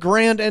make a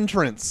grand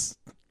entrance.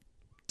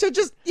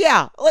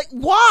 Like,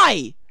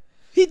 why?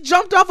 He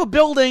jumped off a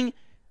building,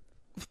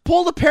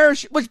 pulled a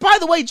parachute, which, by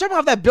the way, jumping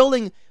off that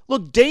building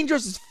looked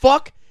dangerous as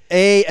fuck.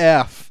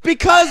 AF.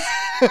 Because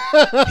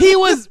he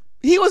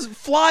was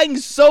flying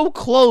so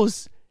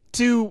close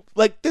to,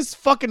 like, this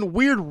fucking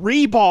weird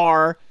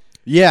rebar.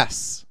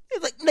 Yes.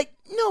 It's like,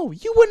 no,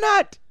 you would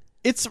not.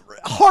 It's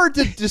hard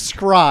to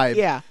describe.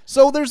 Yeah.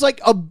 So there's like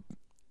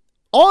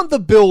on the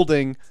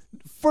building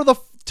for the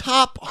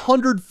top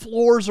 100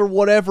 floors or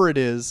whatever it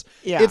is.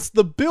 Yeah. It's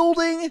the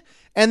building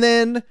and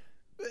then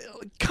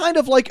kind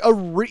of like a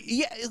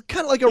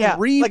rebar. Like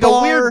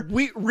a weird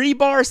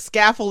rebar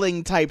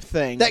scaffolding type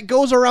thing. That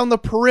goes around the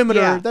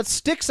perimeter Yeah. that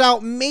sticks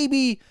out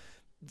maybe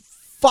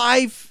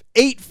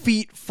 8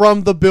 feet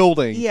from the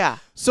building. Yeah.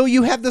 So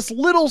you have this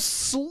little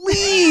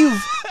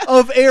sleeve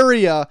of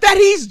area. That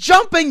he's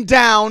jumping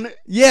down.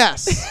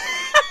 Yes.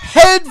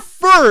 Head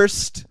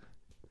first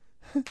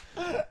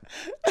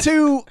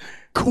to,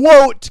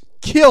 quote,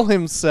 kill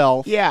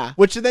himself. Yeah.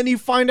 Which then you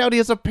find out he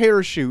has a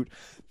parachute.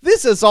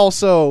 This is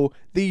also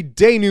the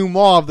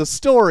denouement of the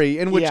story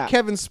in which Yeah.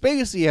 Kevin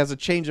Spacey has a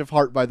change of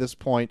heart by this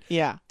point.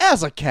 Yeah.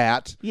 As a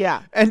cat.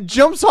 Yeah. And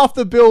jumps off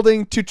the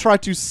building to try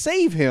to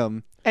save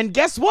him. And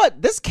guess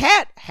what? This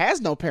cat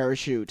has no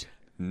parachute.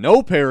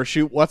 No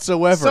parachute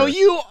whatsoever. So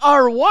you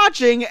are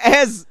watching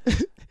as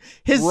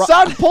his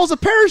son pulls a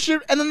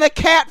parachute and then the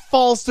cat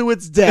falls to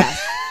its death.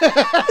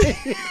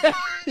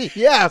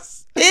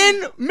 Yes.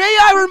 In, may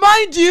I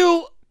remind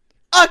you,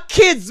 a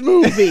kid's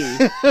movie.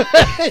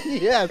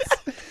 Yes.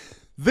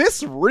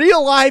 This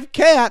real live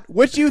cat,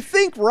 which you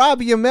think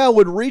Robbie Amell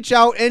would reach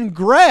out and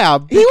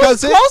grab. He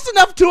was close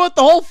enough to it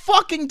the whole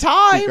fucking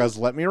time. Because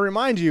let me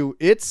remind you,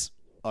 it's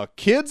a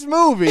kid's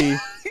movie.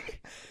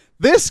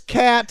 This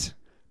cat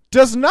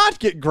does not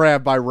get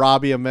grabbed by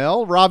Robbie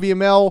Amell. Robbie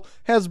Amell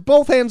has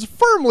both hands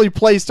firmly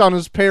placed on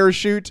his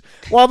parachute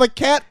while the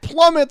cat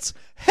plummets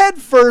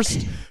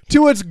headfirst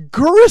to its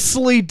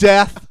grisly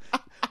death,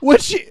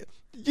 which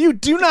you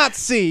do not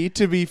see,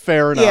 to be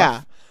fair enough.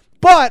 Yeah.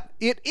 But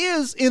it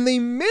is in the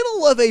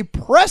middle of a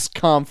press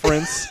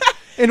conference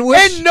in which...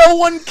 And no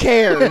one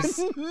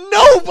cares.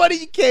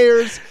 Nobody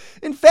cares.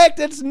 In fact,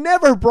 it's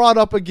never brought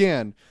up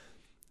again.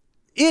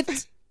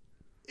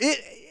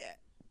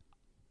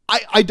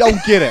 I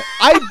don't get it.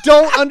 I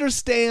don't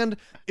understand.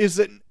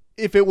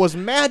 If it was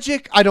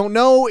magic? I don't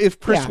know.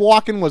 If Chris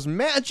Walken was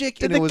magic.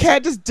 Did the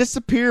cat just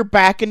disappear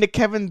back into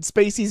Kevin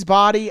Spacey's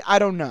body? I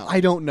don't know. I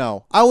don't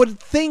know. I would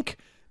think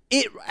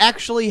it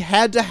actually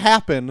had to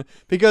happen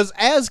because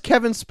as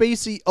Kevin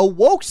Spacey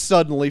awoke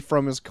suddenly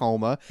from his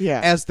coma,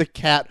 as the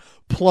cat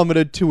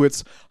plummeted to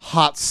its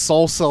hot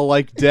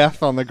salsa-like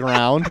death on the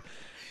ground,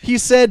 he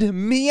said,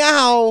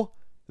 "Meow,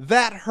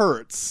 that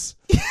hurts."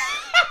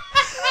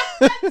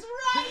 That's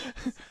right.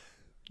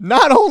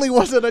 Not only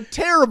was it a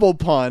terrible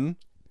pun,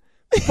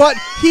 but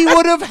he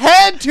would have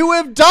had to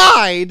have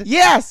died.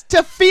 Yes,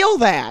 to feel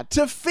that.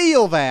 To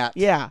feel that.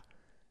 Yeah.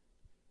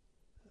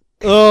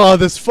 Oh,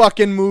 this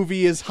fucking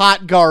movie is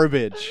hot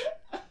garbage.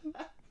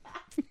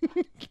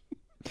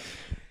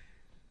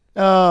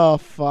 Oh,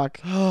 fuck.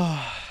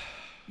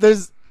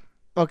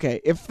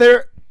 If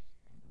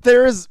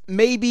there's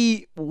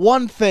maybe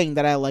one thing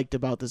that I liked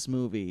about this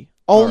movie.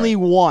 Only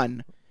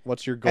one.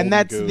 What's your golden And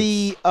that's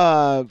goose?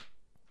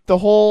 the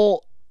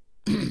whole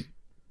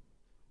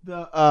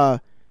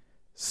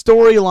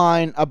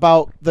storyline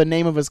about the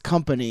name of his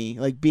company,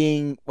 like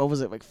being, what was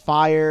it, like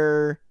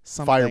Fire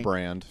something?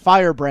 Firebrand.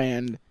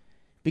 Firebrand.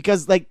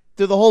 Because like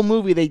through the whole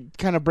movie they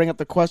kind of bring up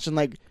the question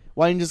like,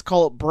 why didn't you just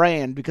call it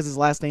Brand? Because his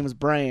last name is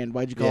Brand.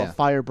 Why'd you call it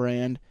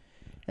Firebrand?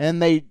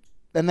 And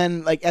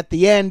then like at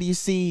the end you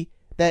see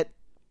that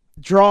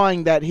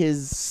drawing that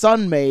his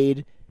son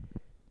made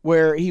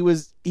where it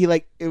was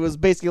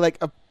basically like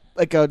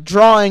a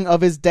drawing of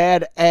his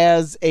dad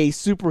as a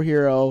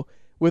superhero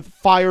with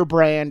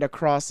Firebrand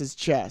across his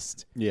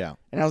chest. Yeah.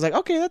 And I was like,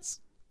 okay, that's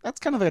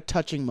kind of a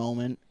touching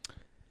moment.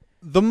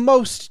 The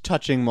most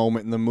touching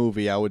moment in the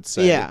movie, I would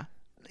say. Yeah.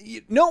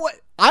 You know what?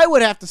 I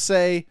would have to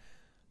say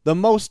the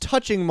most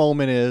touching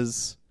moment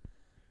is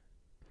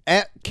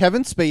at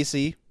Kevin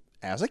Spacey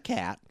as a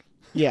cat.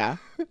 Yeah.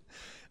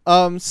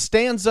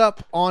 stands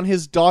up on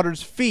his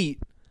daughter's feet,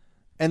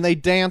 and they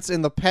dance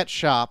in the pet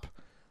shop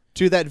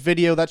to that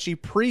video that she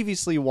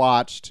previously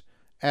watched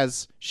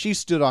as she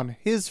stood on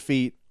his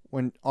feet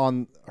when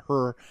on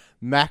her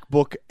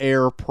MacBook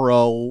Air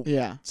Pro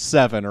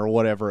 7 or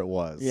whatever it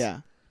was.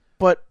 Yeah.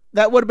 But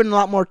that would have been a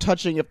lot more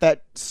touching if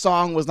that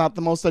song was not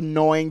the most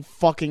annoying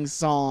fucking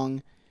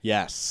song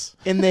Yes.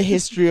 in the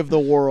history of the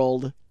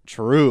world.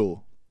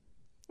 True.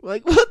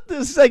 Like, what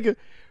this? Like,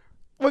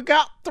 we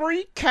got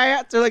 3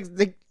 cats. Or like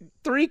the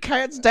 3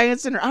 cats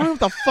dancing. Or I don't know what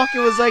the fuck it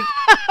was like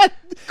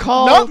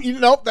called.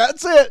 Nope,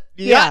 that's it.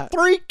 You got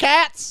 3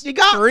 cats. You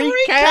got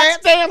 3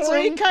 cats dancing.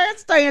 3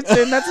 cats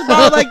dancing. That's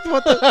about like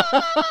what the.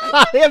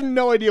 I have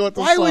no idea what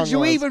the Why song would you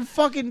was. even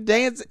fucking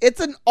dance?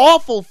 It's an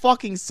awful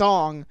fucking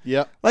song.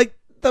 Yep. Like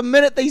the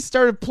minute they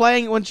started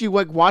playing, once you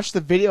like watch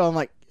the video, I'm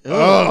like,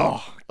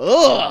 ugh.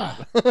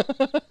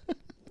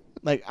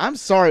 Like, I'm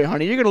sorry,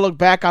 honey. You're gonna look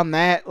back on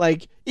that.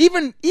 Like,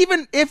 even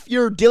if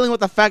you're dealing with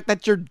the fact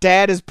that your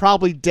dad is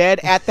probably dead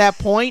at that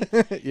point,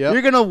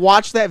 you're gonna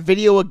watch that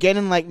video again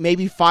in like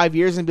maybe 5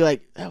 years and be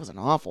like, that was an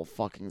awful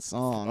fucking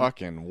song.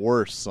 Fucking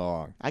worst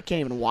song. I can't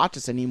even watch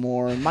this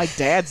anymore. And my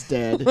dad's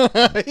dead.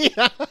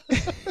 Yeah.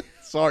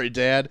 Sorry,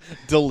 Dad.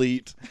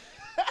 Delete.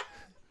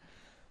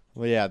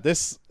 Well, yeah,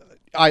 this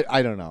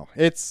I don't know.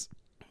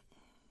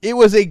 It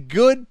was a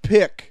good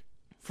pick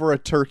for a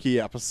turkey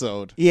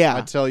episode. Yeah.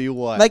 I tell you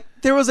what. Like,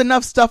 there was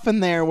enough stuff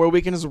in there where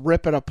we can just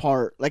rip it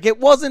apart. Like, it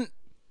was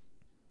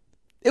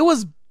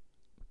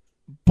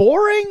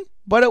boring,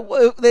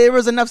 but there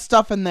was enough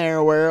stuff in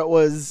there where it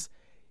was,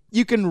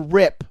 you can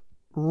rip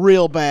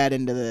real bad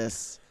into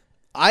this.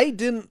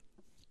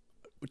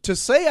 To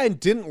say I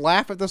didn't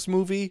laugh at this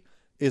movie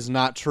is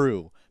not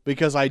true.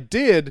 Because I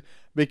did,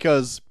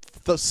 because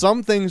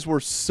some things were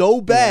so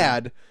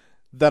bad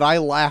that I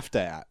laughed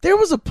at. There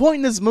was a point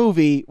in this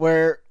movie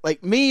where, like,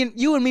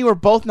 you and me were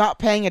both not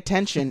paying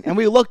attention, and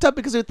we looked up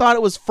because we thought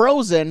it was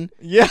Frozen.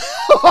 Yeah.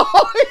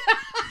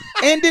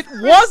 And it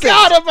wasn't.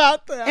 Forgot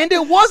about that. And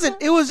it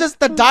wasn't. It was just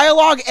the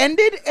dialogue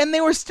ended, and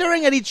they were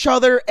staring at each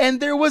other,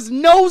 and there was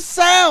no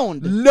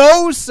sound.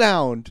 No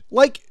sound.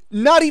 Like,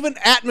 not even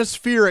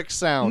atmospheric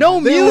sound. No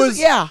there music. Was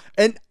Yeah.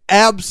 an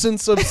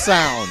absence of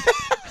sound.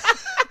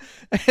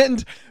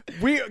 And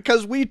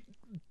because we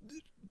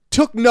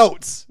took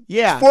notes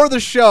for the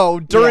show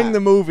during the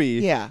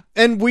movie. Yeah.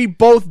 And we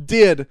both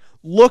did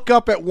look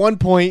up at one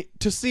point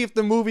to see if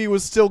the movie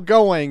was still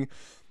going.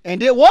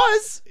 And it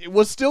was. It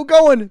was still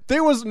going.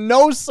 There was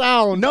no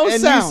sound. No and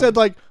sound. And you said,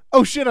 like,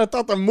 oh shit, I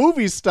thought the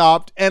movie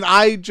stopped. And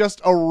I just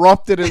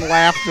erupted in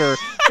laughter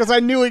because I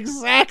knew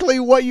exactly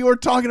what you were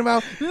talking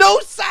about. No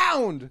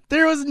sound.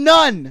 There was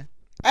none.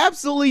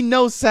 Absolutely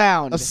no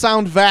sound. A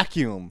sound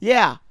vacuum.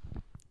 Yeah.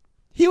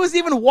 He was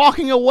even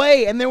walking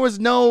away, and there was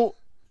no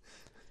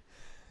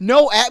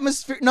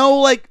atmosphere, no,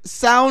 like,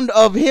 sound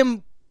of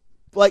him,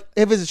 like,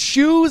 of his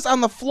shoes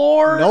on the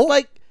floor. Nope.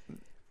 Like,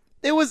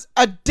 it was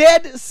a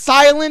dead,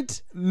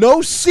 silent,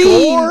 no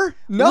score,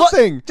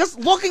 nothing. Just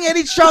looking at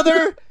each other.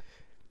 And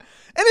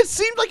it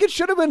seemed like it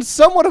should have been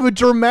somewhat of a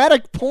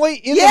dramatic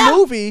point in the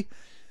movie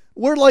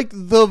where, like,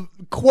 the,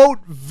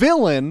 quote,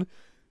 villain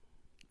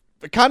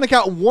kind of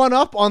got one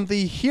up on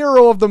the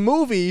hero of the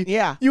movie.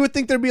 Yeah. You would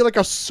think there'd be, like,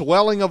 a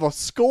swelling of a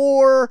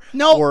score.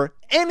 No. Or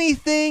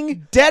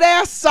anything.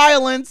 Dead-ass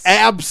silence.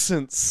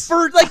 Absence.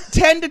 For, like,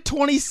 10 to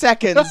 20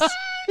 seconds.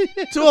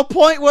 To a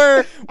point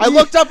where I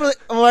looked up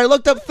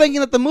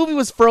thinking that the movie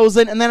was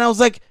Frozen, and then I was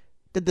like,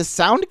 did the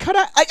sound cut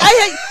out?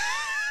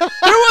 There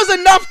was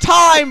enough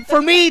time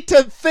for me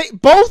to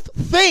both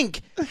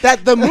think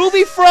that the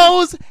movie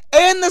froze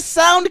and the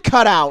sound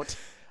cut out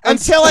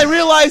until I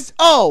realized,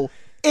 oh,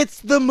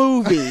 it's the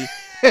movie.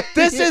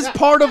 This is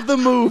part of the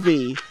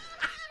movie.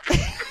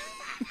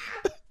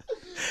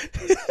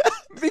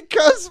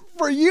 Because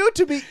for you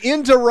to be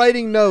into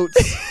writing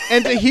notes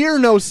and to hear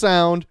no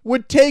sound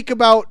would take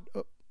about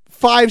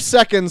 5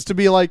 seconds to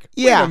be like,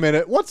 wait a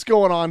minute, what's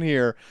going on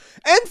here?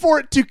 And for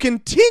it to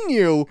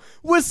continue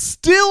with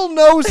still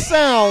no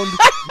sound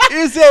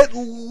is at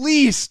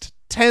least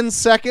 10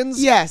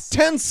 seconds. Yes.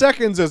 10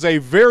 seconds is a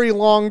very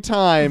long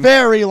time.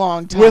 Very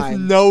long time. With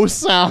no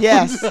sound.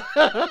 Yes.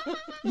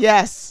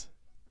 Yes.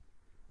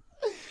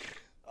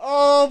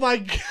 Oh my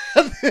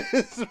god,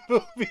 this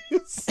movie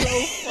is so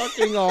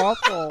fucking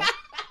awful.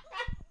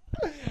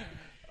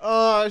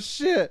 Oh,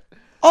 shit.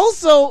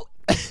 Also,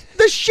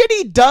 the shit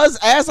he does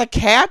as a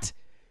cat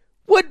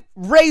would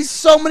raise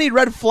so many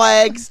red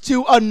flags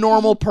to a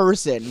normal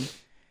person.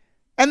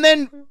 And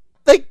then,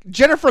 like,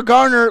 Jennifer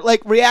Garner,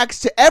 like, reacts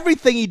to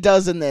everything he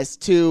does in this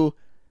to,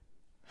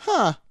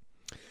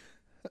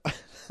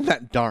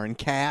 that darn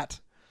cat.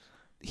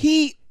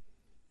 He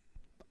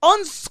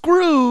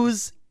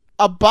unscrews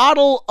a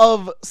bottle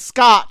of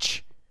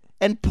scotch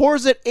and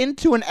pours it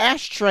into an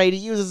ashtray to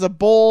use as a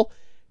bowl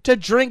to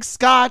drink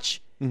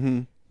scotch.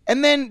 Mm-hmm.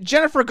 And then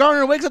Jennifer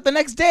Garner wakes up the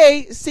next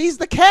day, sees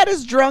the cat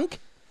is drunk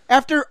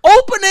after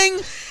opening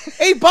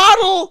a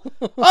bottle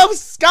of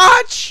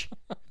scotch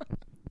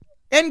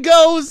and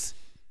goes,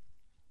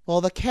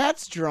 well, the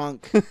cat's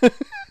drunk.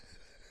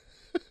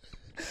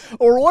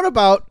 Or what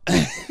about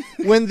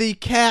when the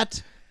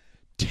cat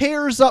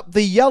tears up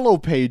the yellow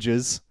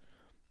pages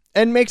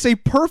and makes a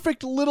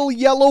perfect little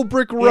yellow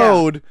brick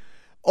road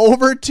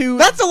over to...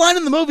 That's a line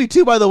in the movie,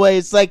 too, by the way.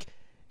 It's like,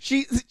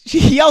 she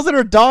yells at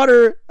her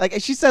daughter, like,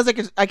 she says, like,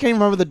 I can't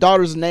even remember the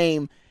daughter's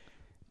name,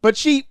 but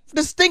she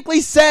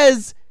distinctly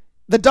says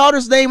the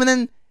daughter's name, and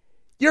then,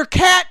 your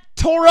cat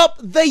tore up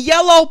the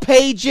yellow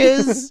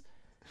pages.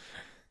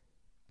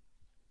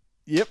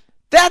 Yep.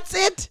 That's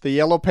it. The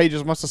yellow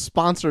pages must have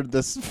sponsored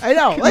this. I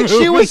know. Like,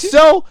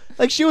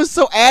 movie. she was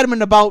so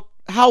adamant about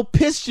how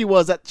pissed she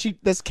was that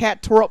this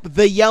cat tore up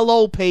the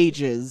yellow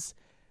pages.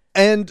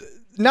 And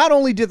not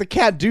only did the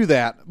cat do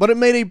that, but it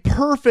made a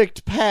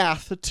perfect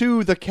path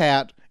to the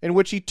cat in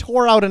which he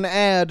tore out an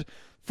ad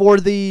for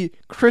the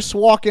Chris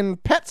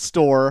Walken pet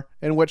store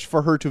in which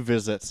for her to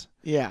visit.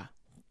 Yeah.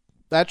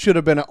 That should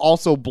have been an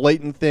also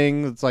blatant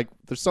thing. It's like,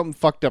 there's something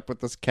fucked up with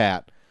this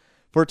cat.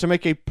 For it to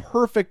make a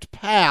perfect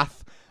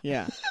path.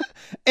 Yeah.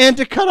 And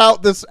to cut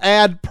out this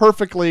ad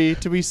perfectly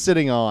to be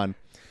sitting on.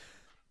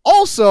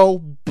 Also,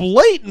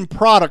 blatant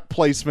product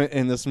placement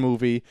in this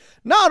movie.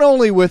 Not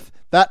only with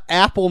that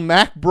Apple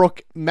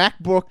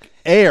MacBook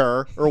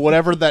Air, or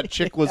whatever that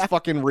chick was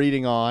fucking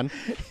reading on,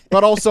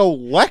 but also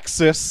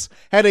Lexus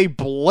had a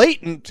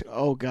blatant...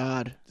 Oh,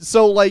 God.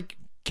 So, like,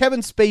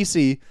 Kevin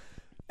Spacey,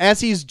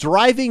 as he's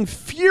driving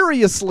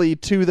furiously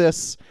to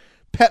this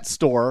pet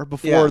store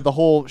before the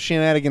whole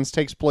shenanigans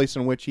takes place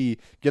in which he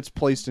gets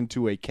placed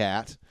into a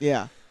cat.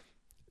 Yeah.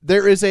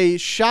 There is a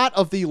shot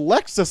of the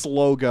Lexus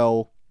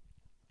logo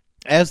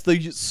as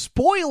the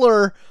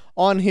spoiler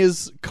on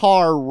his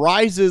car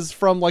rises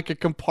from like a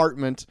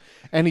compartment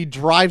and he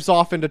drives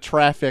off into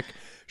traffic,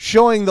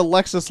 showing the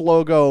Lexus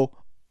logo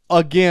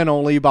again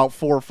only about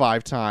 4 or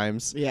 5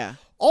 times. Yeah.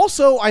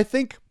 Also, I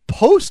think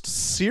Post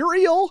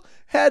Cereal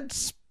had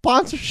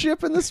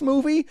sponsorship in this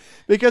movie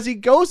because he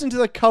goes into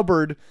the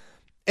cupboard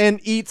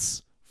and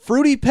eats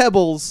Fruity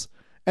Pebbles,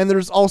 and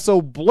there's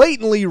also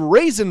blatantly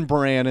Raisin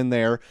Bran in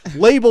there,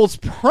 labels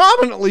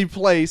prominently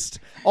placed,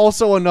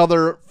 also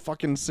another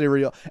fucking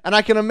cereal. And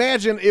I can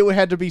imagine it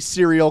had to be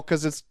cereal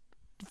because it's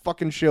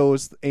fucking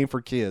shows aimed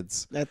for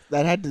kids. That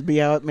had to be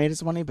how it made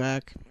its money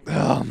back.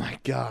 Oh my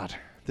God,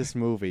 this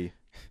movie.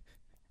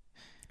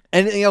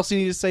 Anything else you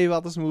need to say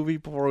about this movie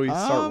before we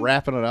start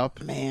wrapping it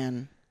up?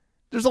 Man.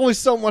 There's only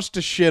so much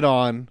to shit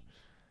on.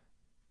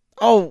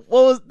 Oh,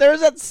 well,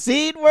 there's that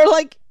scene where,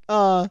 like,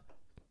 the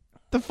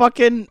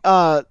fucking,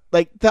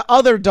 like, the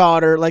other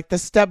daughter, like, the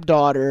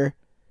stepdaughter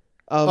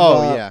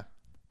of,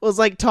 was,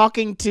 like,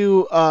 talking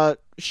to,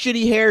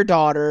 shitty hair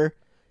daughter.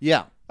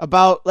 Yeah.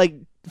 About, like,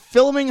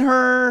 filming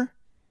her,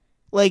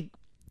 like,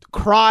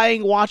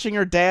 crying, watching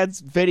her dad's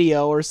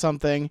video or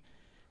something.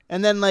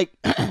 And then, like,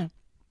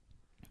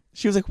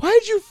 she was like, why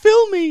did you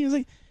film me? He was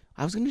like,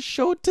 I was going to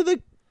show it to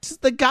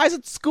the guys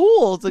at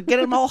school to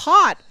get them all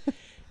hot.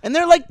 And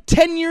they're like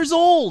 10 years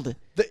old.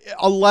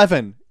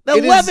 11.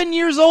 11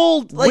 years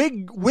old.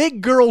 Like,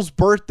 Wig Girl's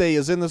birthday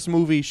is in this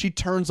movie. She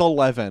turns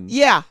 11.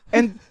 Yeah.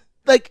 And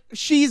like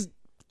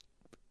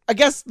I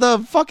guess the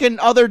fucking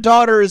other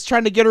daughter is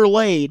trying to get her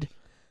laid.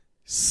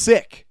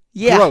 Sick.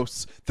 Yeah.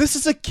 Gross. This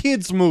is a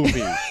kid's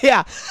movie.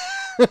 Yeah.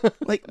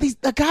 Like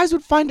the guys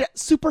would find it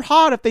super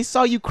hot if they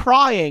saw you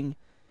crying.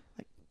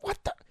 Like,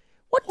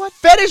 what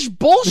fetish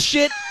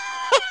bullshit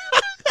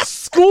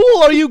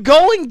school are you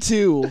going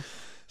to?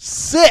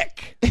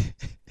 Sick.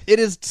 It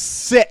is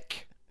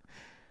sick.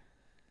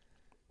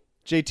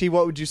 JT,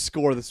 what would you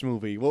score this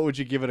movie? What would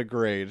you give it a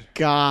grade?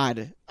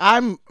 God,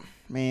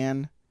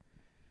 man.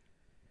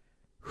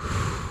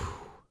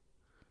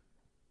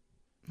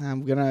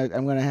 I'm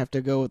gonna have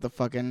to go with the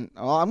fucking.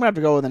 Oh, I'm gonna have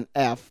to go with an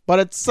F. But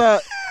it's a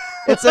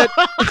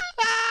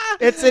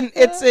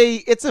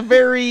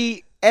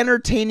very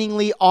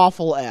entertainingly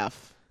awful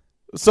F.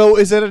 So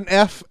is it an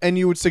F, and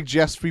you would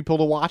suggest people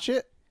to watch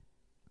it?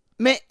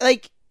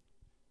 Like,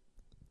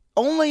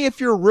 only if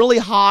you're really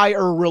high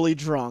or really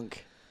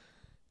drunk.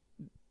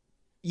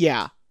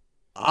 Yeah.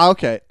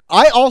 Okay.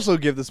 I also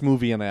give this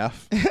movie an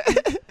F.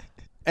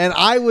 And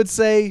I would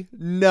say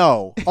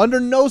no.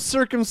 Under no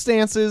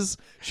circumstances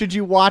should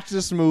you watch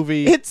this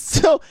movie. It's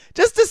so...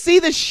 Just to see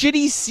the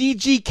shitty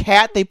CG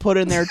cat they put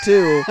in there,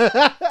 too.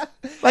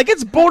 Like,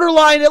 it's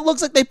borderline. It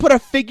looks like they put a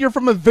figure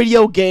from a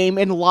video game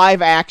in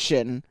live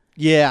action.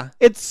 Yeah.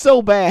 It's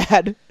so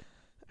bad.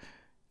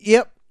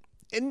 Yep.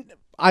 And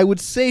I would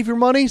save your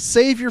money,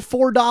 save your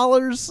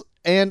 $4,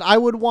 and I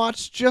would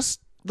watch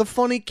just the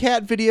funny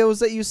cat videos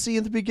that you see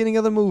at the beginning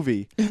of the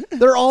movie.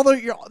 They're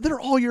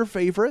all your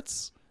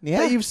favorites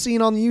that you've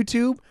seen on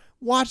YouTube.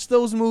 Watch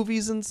those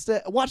movies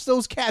instead. Watch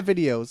those cat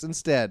videos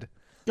instead.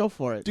 Go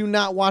for it. Do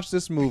not watch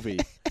this movie.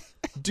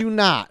 Do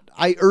not.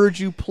 I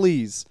urge you,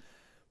 please.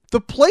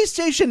 The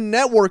PlayStation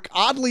Network,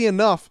 oddly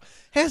enough,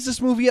 has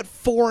this movie at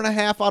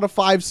 4.5 out of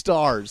 5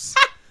 stars.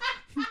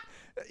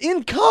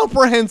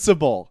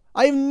 Incomprehensible.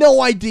 I have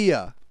no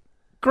idea.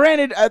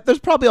 Granted, there's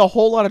probably a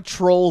whole lot of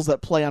trolls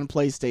that play on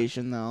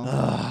PlayStation, though.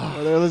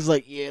 Where they're just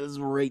like, yeah, let's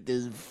rate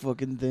this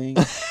fucking thing.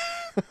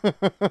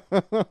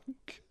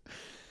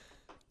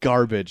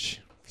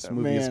 Garbage. This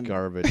movie is Man.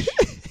 garbage.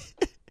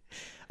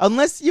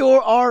 Unless you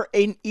are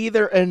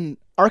either an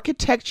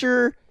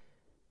architecture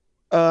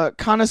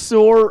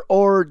connoisseur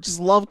or just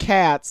love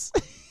cats.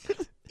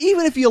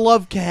 Even if you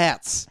love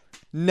cats.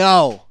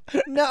 No.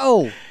 Like,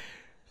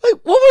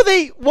 what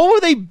were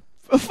they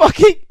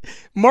fucking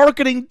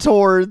marketing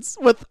towards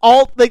with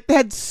all, like, they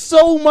had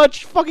so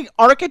much fucking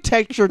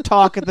architecture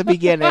talk at the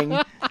beginning.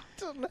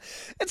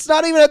 It's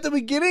not even at the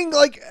beginning.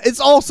 Like, it's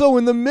also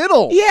in the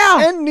middle.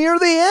 Yeah. And near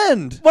the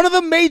end. One of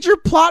the major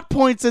plot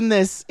points in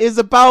this is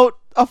about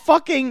a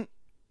fucking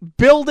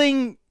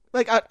building,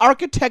 like an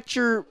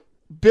architecture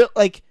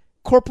like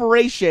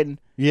corporation.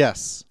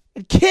 Yes.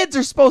 And kids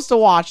are supposed to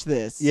watch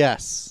this.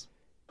 Yes.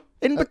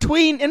 In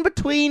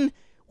between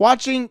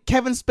watching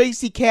Kevin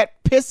Spacey cat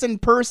piss in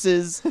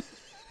purses,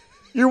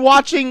 you're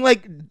watching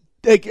like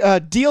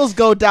deals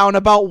go down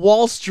about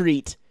Wall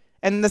Street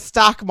and the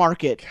stock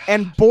market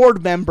and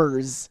board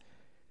members.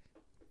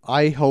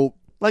 I hope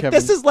Like Kevin...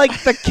 this is like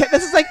the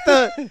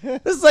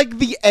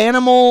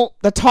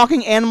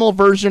talking animal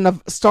version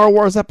of Star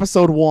Wars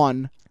Episode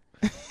 1.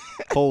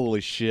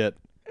 Holy shit.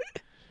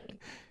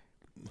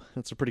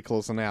 That's a pretty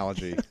close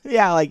analogy.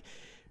 Yeah, like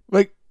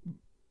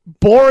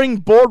boring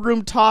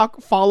boardroom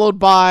talk followed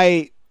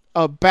by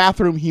a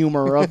bathroom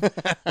humor of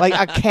like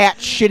a cat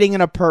shitting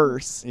in a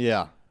purse.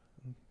 Yeah.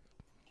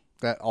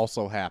 That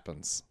also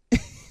happens.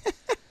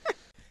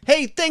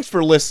 Hey, thanks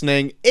for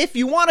listening. If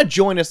you want to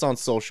join us on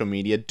social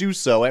media, do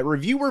so at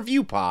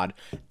Review Pod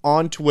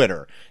on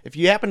Twitter. If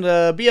you happen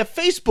to be a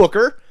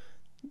Facebooker,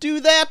 do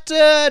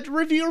that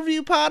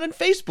Review Pod on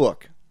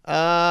Facebook.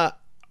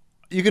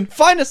 You can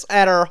find us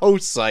at our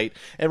host site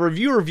at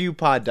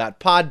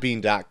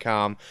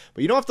reviewreviewpod.podbean.com,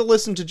 but you don't have to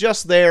listen to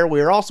just there. We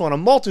are also on a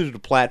multitude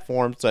of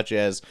platforms such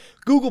as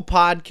Google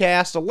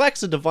Podcasts,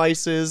 Alexa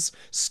devices,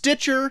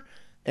 Stitcher,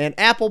 and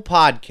Apple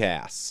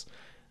Podcasts.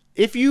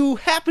 If you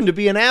happen to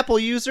be an Apple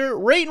user,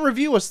 rate and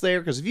review us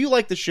there, because if you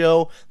like the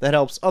show, that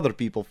helps other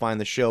people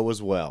find the show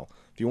as well.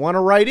 If you want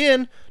to write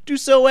in, do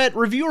so at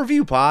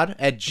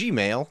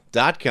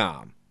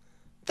reviewreviewpod@gmail.com.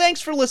 Thanks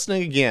for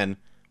listening again.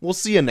 We'll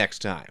see you next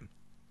time.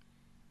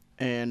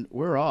 And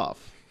we're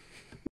off.